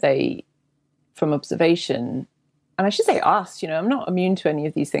think that they, from observation, and I should say us, I'm not immune to any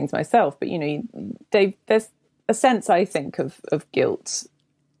of these things myself, but, there's a sense, I think, of guilt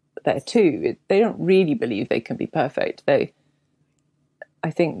there too. They don't really believe they can be perfect. I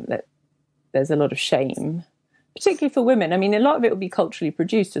think that there's a lot of shame, particularly for women. A lot of it will be culturally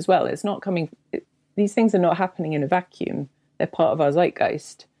produced as well. It's not these things are not happening in a vacuum. They're part of our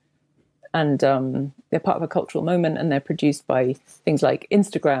zeitgeist. And they're part of a cultural moment, and they're produced by things like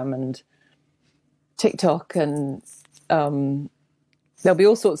Instagram and TikTok, and there'll be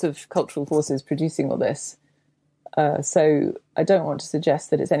all sorts of cultural forces producing all this. So I don't want to suggest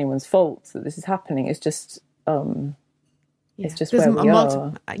that it's anyone's fault that this is happening. It's just it's just where we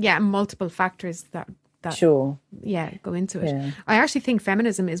are. Yeah, multiple factors that sure. Yeah, go into it. Yeah. I actually think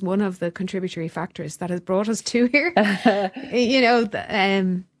feminism is one of the contributory factors that has brought us to here.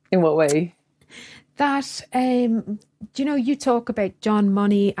 In what way? That, you talk about John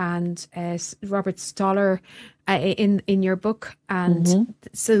Money and Robert Stoller in your book. And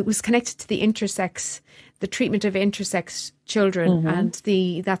so it was connected to the treatment of intersex children. And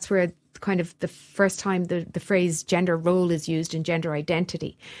that's where kind of the first time the phrase gender role is used in gender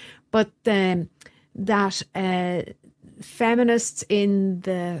identity. But that feminists in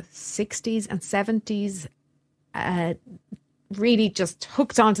the 60s and 70s really just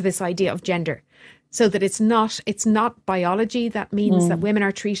hooked onto this idea of gender, so that it's not biology that means that women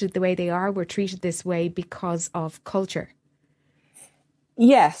are treated the way they are. We're treated this way because of culture.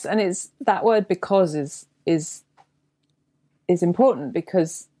 Yes, and it's that word "because" is important,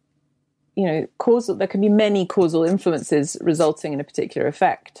 because causal. There can be many causal influences resulting in a particular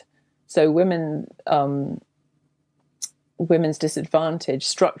effect. So women's disadvantage,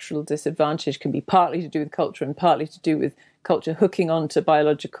 structural disadvantage, can be partly to do with culture and partly to do with culture hooking onto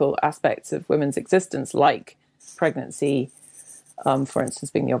biological aspects of women's existence, like pregnancy, for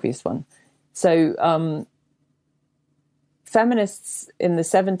instance, being the obvious one. So feminists in the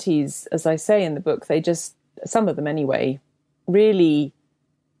 70s, as I say in the book, some of them anyway, really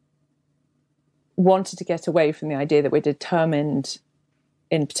wanted to get away from the idea that we're determined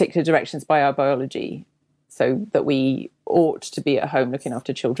in particular directions by our biology, so that we ought to be at home looking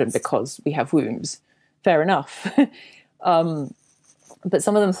after children because we have wombs. Fair enough. But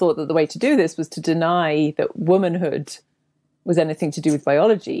some of them thought that the way to do this was to deny that womanhood was anything to do with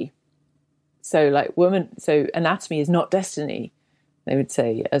biology. So anatomy is not destiny, they would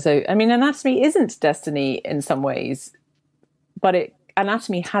say. So, anatomy isn't destiny in some ways, but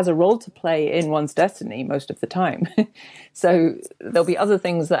anatomy has a role to play in one's destiny most of the time. So there'll be other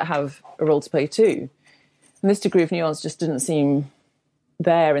things that have a role to play too. And this degree of nuance just didn't seem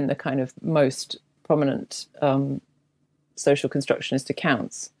there in the kind of most prominent social constructionist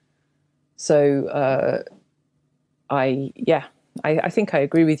accounts. So I think I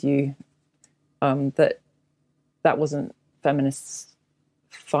agree with you that wasn't feminists'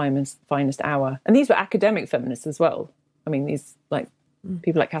 finest hour. And these were academic feminists as well. These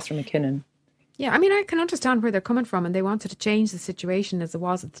people like Catherine McKinnon. Yeah, I can understand where they're coming from, and they wanted to change the situation as it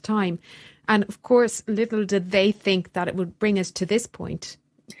was at the time. And of course, little did they think that it would bring us to this point.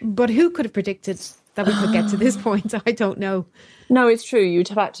 But who could have predicted that we could get to this point? I don't know. No, it's true. You'd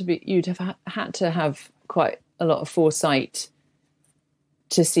have had to have quite a lot of foresight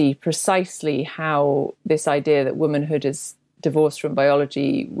to see precisely how this idea that womanhood is divorced from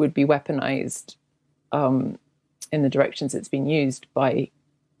biology would be weaponized in the directions it's been used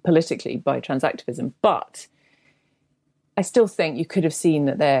politically by transactivism. But I still think you could have seen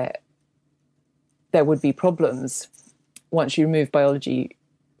that there would be problems once you remove biology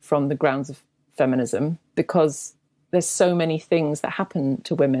from the grounds of feminism, because there's so many things that happen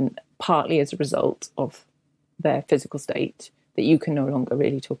to women partly as a result of their physical state that you can no longer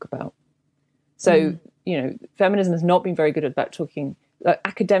really talk about. So, feminism has not been very good about talking.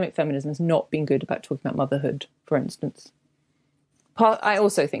 Academic feminism has not been good about talking about motherhood, for instance. I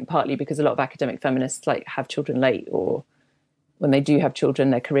also think partly because a lot of academic feminists have children late, or when they do have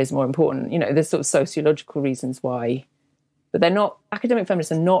children, their career's more important. There's sort of sociological reasons why. But academic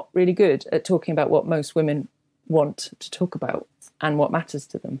feminists are not really good at talking about what most women want to talk about and what matters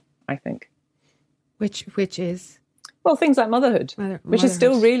to them, I think. Which is? Well, things like motherhood, which is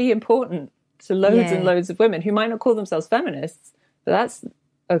still really important to loads and loads of women who might not call themselves feminists, but that's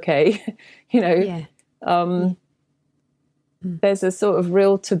okay. There's a sort of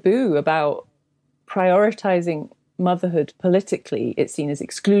real taboo about prioritizing motherhood politically, it's seen as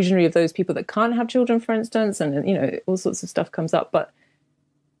exclusionary of those people that can't have children, for instance, and, you know, all sorts of stuff comes up. But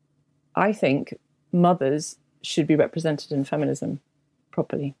I think mothers should be represented in feminism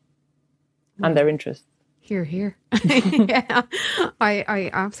properly and their interests. Hear, hear. Yeah, I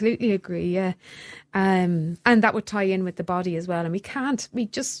absolutely agree. Yeah. And that would tie in with the body as well. And we can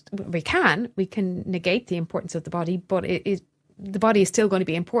negate the importance of the body, but the body is still going to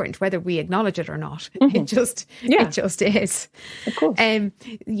be important whether we acknowledge it or not. It just is. Of course. You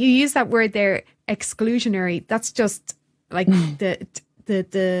use that word there, exclusionary. That's just like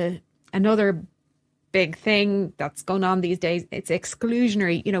the another big thing that's going on these days. It's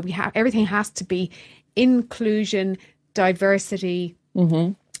exclusionary. You know, everything has to be inclusion, diversity,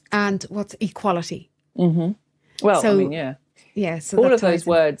 and what's equality. Well, so, I mean, yeah. So all of those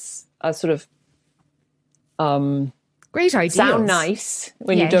words are sort of great ideas. Sound nice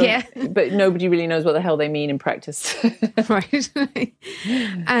when you don't, but nobody really knows what the hell they mean in practice. Right.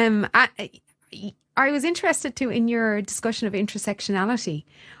 I was interested too in your discussion of intersectionality.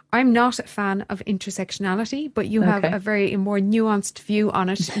 I'm not a fan of intersectionality, but you have a more nuanced view on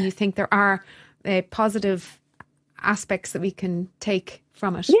it, and you think there are positive aspects that we can take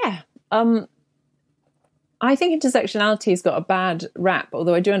from it. Yeah. I think intersectionality has got a bad rap,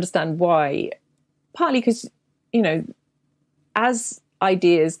 although I do understand why. Partly because, you know, as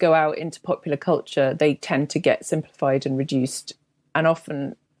ideas go out into popular culture, they tend to get simplified and reduced, and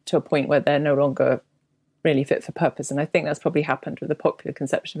often to a point where they're no longer really fit for purpose. And I think that's probably happened with the popular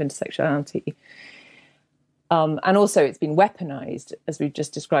conception of intersectionality. And also it's been weaponized, as we've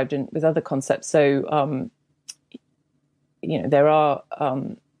just described with other concepts. So, you know, there are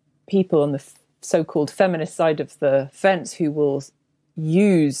people on the so-called feminist side of the fence who will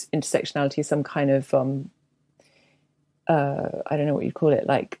use intersectionality as some kind of, I don't know what you'd call it,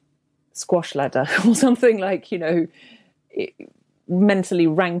 like squash ladder or something, like, you know, mentally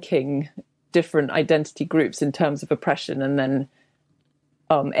ranking different identity groups in terms of oppression, and then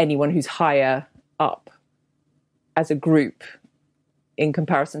anyone who's higher up as a group in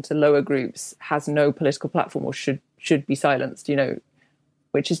comparison to lower groups has no political platform or should be silenced, you know,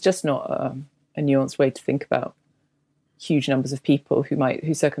 which is just not a nuanced way to think about huge numbers of people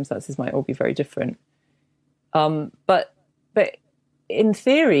whose circumstances might all be very different. But in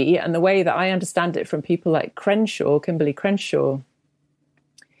theory, and the way that I understand it from people like Kimberly Crenshaw,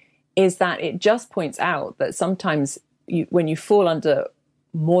 is that it just points out that sometimes when you fall under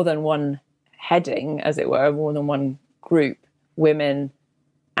more than one heading, as it were, more than one group, women,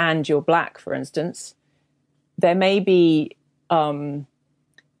 and you're Black, for instance, there may be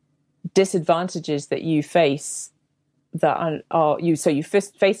disadvantages that you face that are you. So you face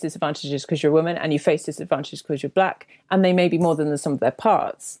disadvantages because you're a woman, and you face disadvantages because you're Black, and they may be more than the sum of their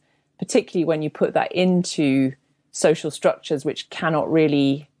parts, particularly when you put that into social structures which cannot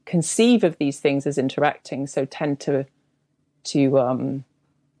really conceive of these things as interacting, so tend to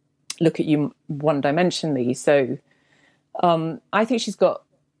look at you one-dimensionally. So I think she's got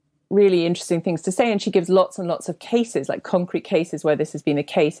really interesting things to say, and she gives lots and lots of cases, like concrete cases where this has been a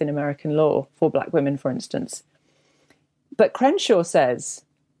case in American law for Black women, for instance. But Crenshaw says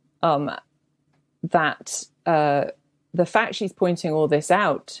that the fact she's pointing all this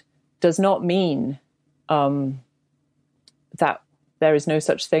out does not mean that there is no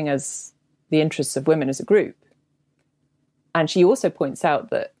such thing as the interests of women as a group. And she also points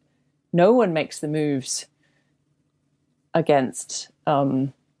out that no one makes the moves against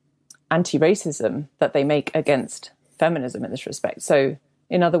anti-racism that they make against feminism in this respect. So,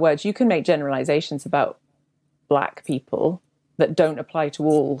 in other words, you can make generalizations about Black people that don't apply to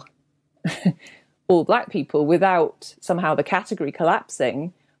all Black people without somehow the category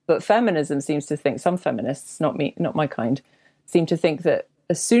collapsing. But feminism seems to think, some feminists, not me, not my kind, seem to think that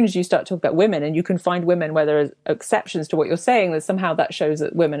as soon as you start talking about women, and you can find women where there are exceptions to what you're saying, that somehow that shows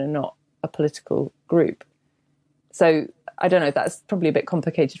that women are not a political group. So I don't know, that's probably a bit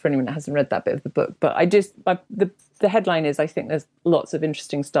complicated for anyone that hasn't read that bit of the book. But the headline is, I think there's lots of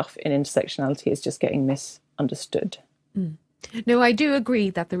interesting stuff in intersectionality. It's just getting misunderstood. Mm. No, I do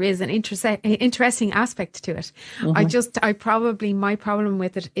agree that there is an interesting aspect to it. Mm-hmm. My problem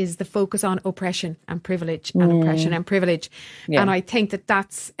with it is the focus on oppression and privilege and oppression and privilege. Yeah. And I think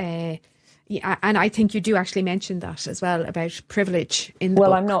that's, and I think you do actually mention that as well about privilege in the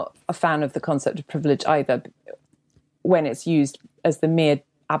book. I'm not a fan of the concept of privilege either, when it's used as the mere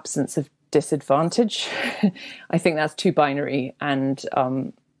absence of disadvantage. I think that's too binary, and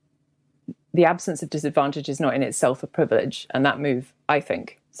the absence of disadvantage is not in itself a privilege, and that move, I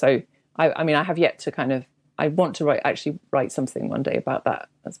think. So, I mean, I have yet to I want to write something one day about that.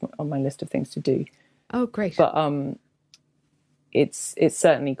 That's on my list of things to do. Oh, great. But it's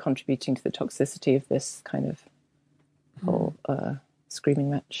certainly contributing to the toxicity of this kind of whole screaming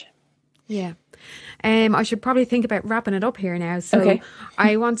match. Yeah. I should probably think about wrapping it up here now. So Okay.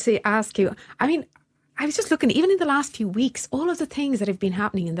 I want to ask you, I mean, I was just looking, even in the last few weeks, all of the things that have been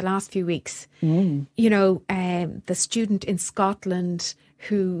happening in the last few weeks, you know, the student in Scotland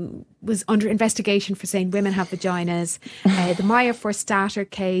who was under investigation for saying women have vaginas, the Maya Forstater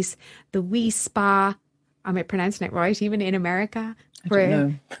case, the Wee Spa, am I pronouncing it right, even in America? I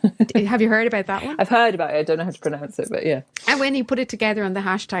don't know. Have you heard about that one? I've heard about it. I don't know how to pronounce it, but yeah. And when you put it together on the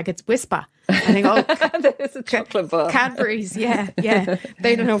hashtag, it's Whisper. I think, oh, There's a chocolate bar. Cadbury's, yeah.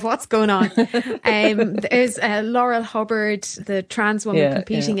 They don't know what's going on. There's Laurel Hubbard, the trans woman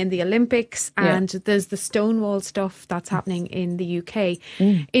competing in the Olympics, and there's the Stonewall stuff that's happening in the UK.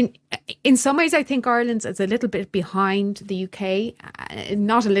 In some ways, I think Ireland's is a little bit behind the UK.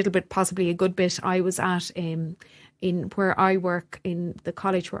 Not a little bit, possibly a good bit. I was at in where I work, in the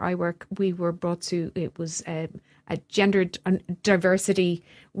college where I work, we were brought to, it was a gender diversity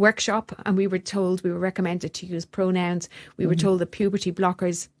workshop, and we were recommended to use pronouns. We were told that puberty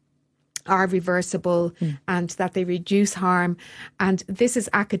blockers are reversible and that they reduce harm. And this is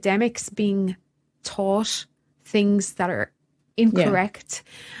academics being taught things that are incorrect.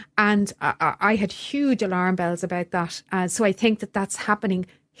 And I had huge alarm bells about that. So I think that that's happening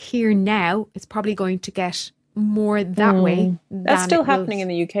here now. It's probably going to get more that way. That's still happening in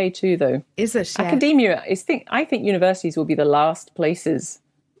the UK too, though. Is it? Yeah. Academia, I think universities will be the last places,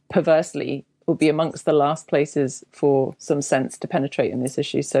 perversely, will be amongst the last places for some sense to penetrate in this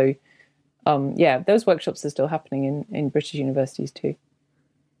issue. So, those workshops are still happening in British universities too.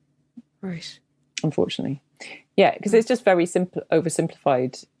 Right. Unfortunately. Yeah, because it's just very simple,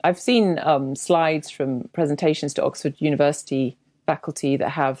 oversimplified. I've seen slides from presentations to Oxford University faculty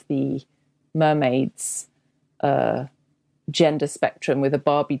that have the mermaids gender spectrum with a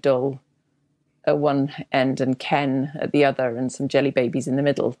Barbie doll at one end and Ken at the other and some jelly babies in the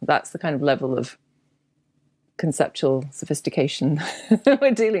middle. That's the kind of level of conceptual sophistication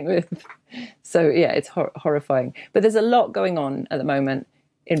we're dealing with. So, yeah, it's horrifying. But there's a lot going on at the moment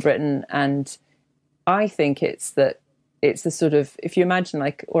in Britain, and I think it's the sort of, if you imagine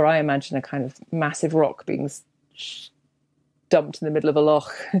I imagine a kind of massive rock being dumped in the middle of a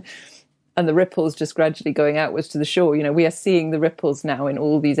loch and the ripples just gradually going outwards to the shore. You know, we are seeing the ripples now in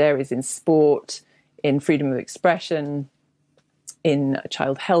all these areas, in sport, in freedom of expression, in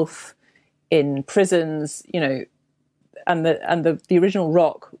child health, in prisons, you know, and the original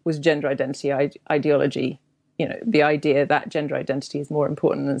rock was gender identity ideology, you know, the idea that gender identity is more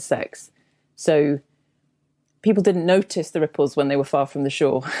important than sex. So people didn't notice the ripples when they were far from the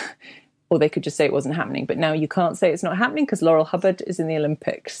shore, or they could just say it wasn't happening. But now you can't say it's not happening because Laurel Hubbard is in the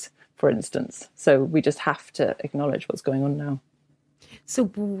Olympics, for instance. So we just have to acknowledge what's going on now. So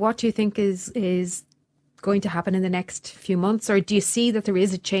what do you think is going to happen in the next few months? Or do you see that there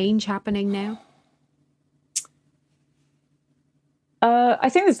is a change happening now? I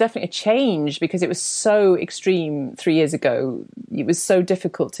think there's definitely a change because it was so extreme 3 years ago. It was so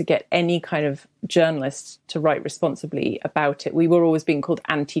difficult to get any kind of journalist to write responsibly about it. We were always being called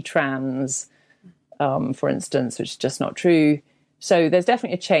anti-trans, for instance, which is just not true. So there's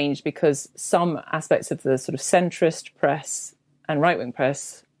definitely a change because some aspects of the sort of centrist press and right-wing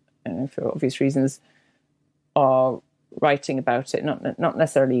press, for obvious reasons, are writing about it, not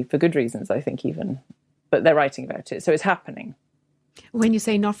necessarily for good reasons, I think even, but they're writing about it. So it's happening. When you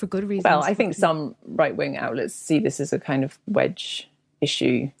say not for good reasons? Well, I think some right-wing outlets see this as a kind of wedge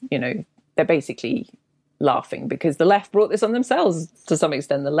issue. You know, they're basically laughing because the left brought this on themselves to some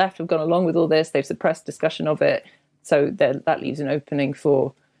extent. The left have gone along with all this. They've suppressed discussion of it. So that leaves an opening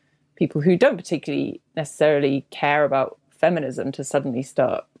for people who don't particularly necessarily care about feminism to suddenly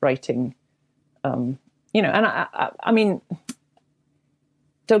start writing, and I mean,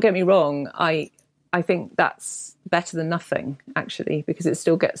 don't get me wrong, I think that's better than nothing, actually, because it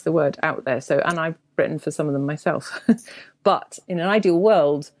still gets the word out there. So, and I've written for some of them myself. But in an ideal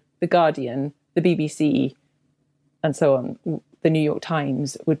world, The Guardian, the BBC, and so on, the New York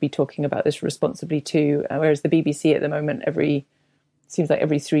Times would be talking about this responsibly too. Whereas the BBC at the moment, seems like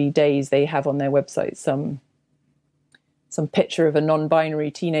every 3 days they have on their website some picture of a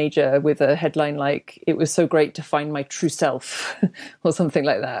non-binary teenager with a headline like, "It was so great to find my true self," or something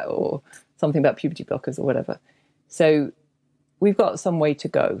like that, or something about puberty blockers or whatever. So we've got some way to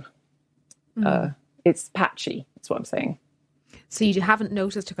go. It's patchy, that's what I'm saying. So you haven't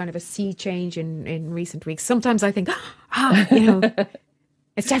noticed a kind of a sea change in recent weeks? Sometimes I think,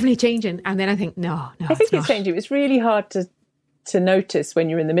 it's definitely changing. And then I think, no, I think it's changing. It's really hard to to notice when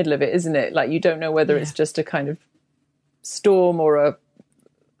you're in the middle of it, isn't it? Like, you don't know whether it's just a kind of storm or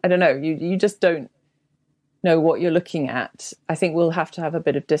I don't know, you just don't know what you're looking at. I think we'll have to have a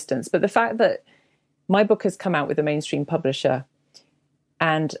bit of distance. But the fact that my book has come out with a mainstream publisher,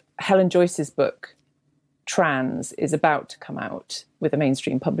 and Helen Joyce's book, Trans, is about to come out with a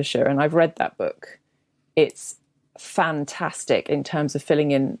mainstream publisher, and I've read that book. It's fantastic in terms of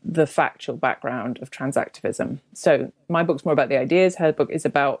filling in the factual background of trans activism. So my book's more about the ideas. Her book is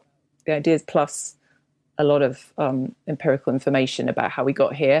about the ideas plus a lot of empirical information about how we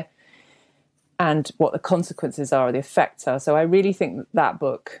got here and what the consequences are, the effects are. So I really think that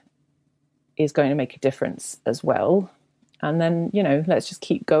book is going to make a difference as well. And then, let's just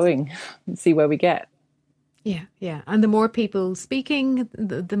keep going and see where we get. Yeah, yeah. And the more people speaking,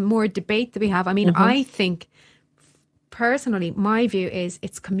 the more debate that we have. I mean, I think, personally, my view is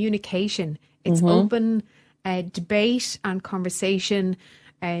it's communication. It's open debate and conversation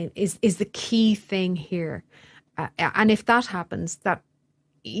is the key thing here. And if that happens, that,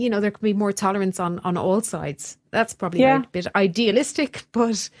 there can be more tolerance on all sides. That's probably a bit idealistic,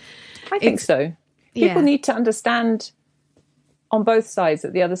 but I think so. People need to understand on both sides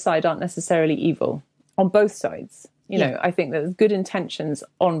that the other side aren't necessarily evil. On both sides. I think there's good intentions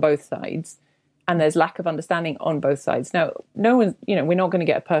on both sides, and there's lack of understanding on both sides. Now, no one, we're not going to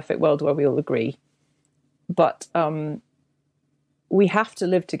get a perfect world where we all agree, but we have to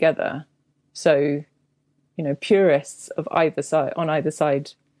live together. So, purists of either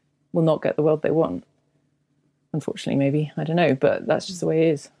side will not get the world they want. Unfortunately, maybe, I don't know, but that's just the way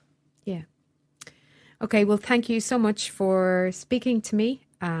it is. Yeah. Okay, well, thank you so much for speaking to me,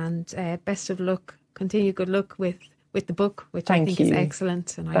 and best of luck. Continue good luck with the book, which I think is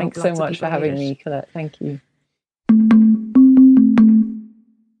excellent. And Thanks so much for having me, Colette. Thank you.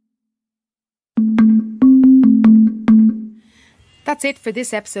 That's it for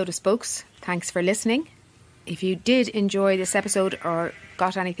this episode of Spokes. Thanks for listening. If you did enjoy this episode or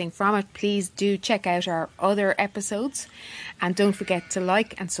got anything from it, please do check out our other episodes. And don't forget to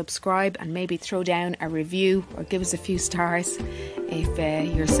like and subscribe, and maybe throw down a review or give us a few stars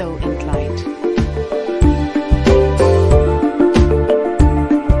if you're so inclined.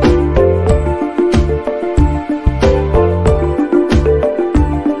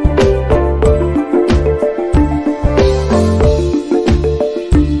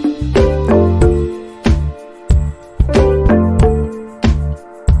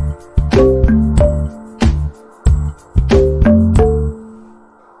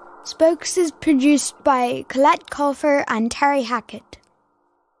 Spokes is produced by Colette Colfer and Terry Hackett.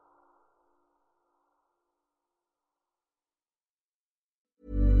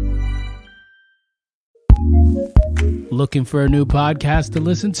 Looking for a new podcast to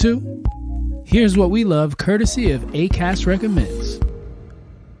listen to? Here's what we love, courtesy of Acast Recommends.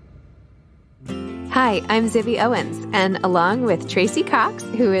 Hi, I'm Zibby Owens, and along with Tracy Cox,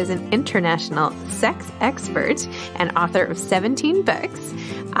 who is an international sex expert and author of 17 books,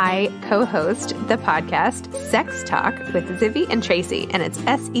 I co-host the podcast Sex Talk with Zibby and Tracy, and it's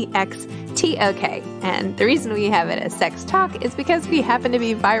SEXTOK. And the reason we have it as Sex Talk is because we happen to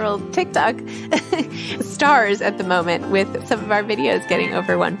be viral TikTok stars at the moment, with some of our videos getting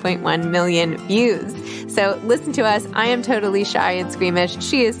over 1.1 million views. So listen to us. I am totally shy and squeamish.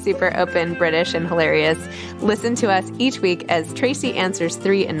 She is super open, British, and hilarious. Listen to us each week as Tracy answers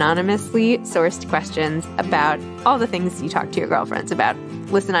 3 anonymously sourced questions about all the things you talk to your girlfriends about.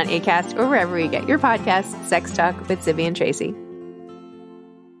 Listen on Acast or wherever you get your podcasts. Sex Talk with Zibby and Tracy.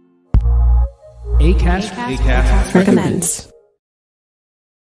 Acast recommends.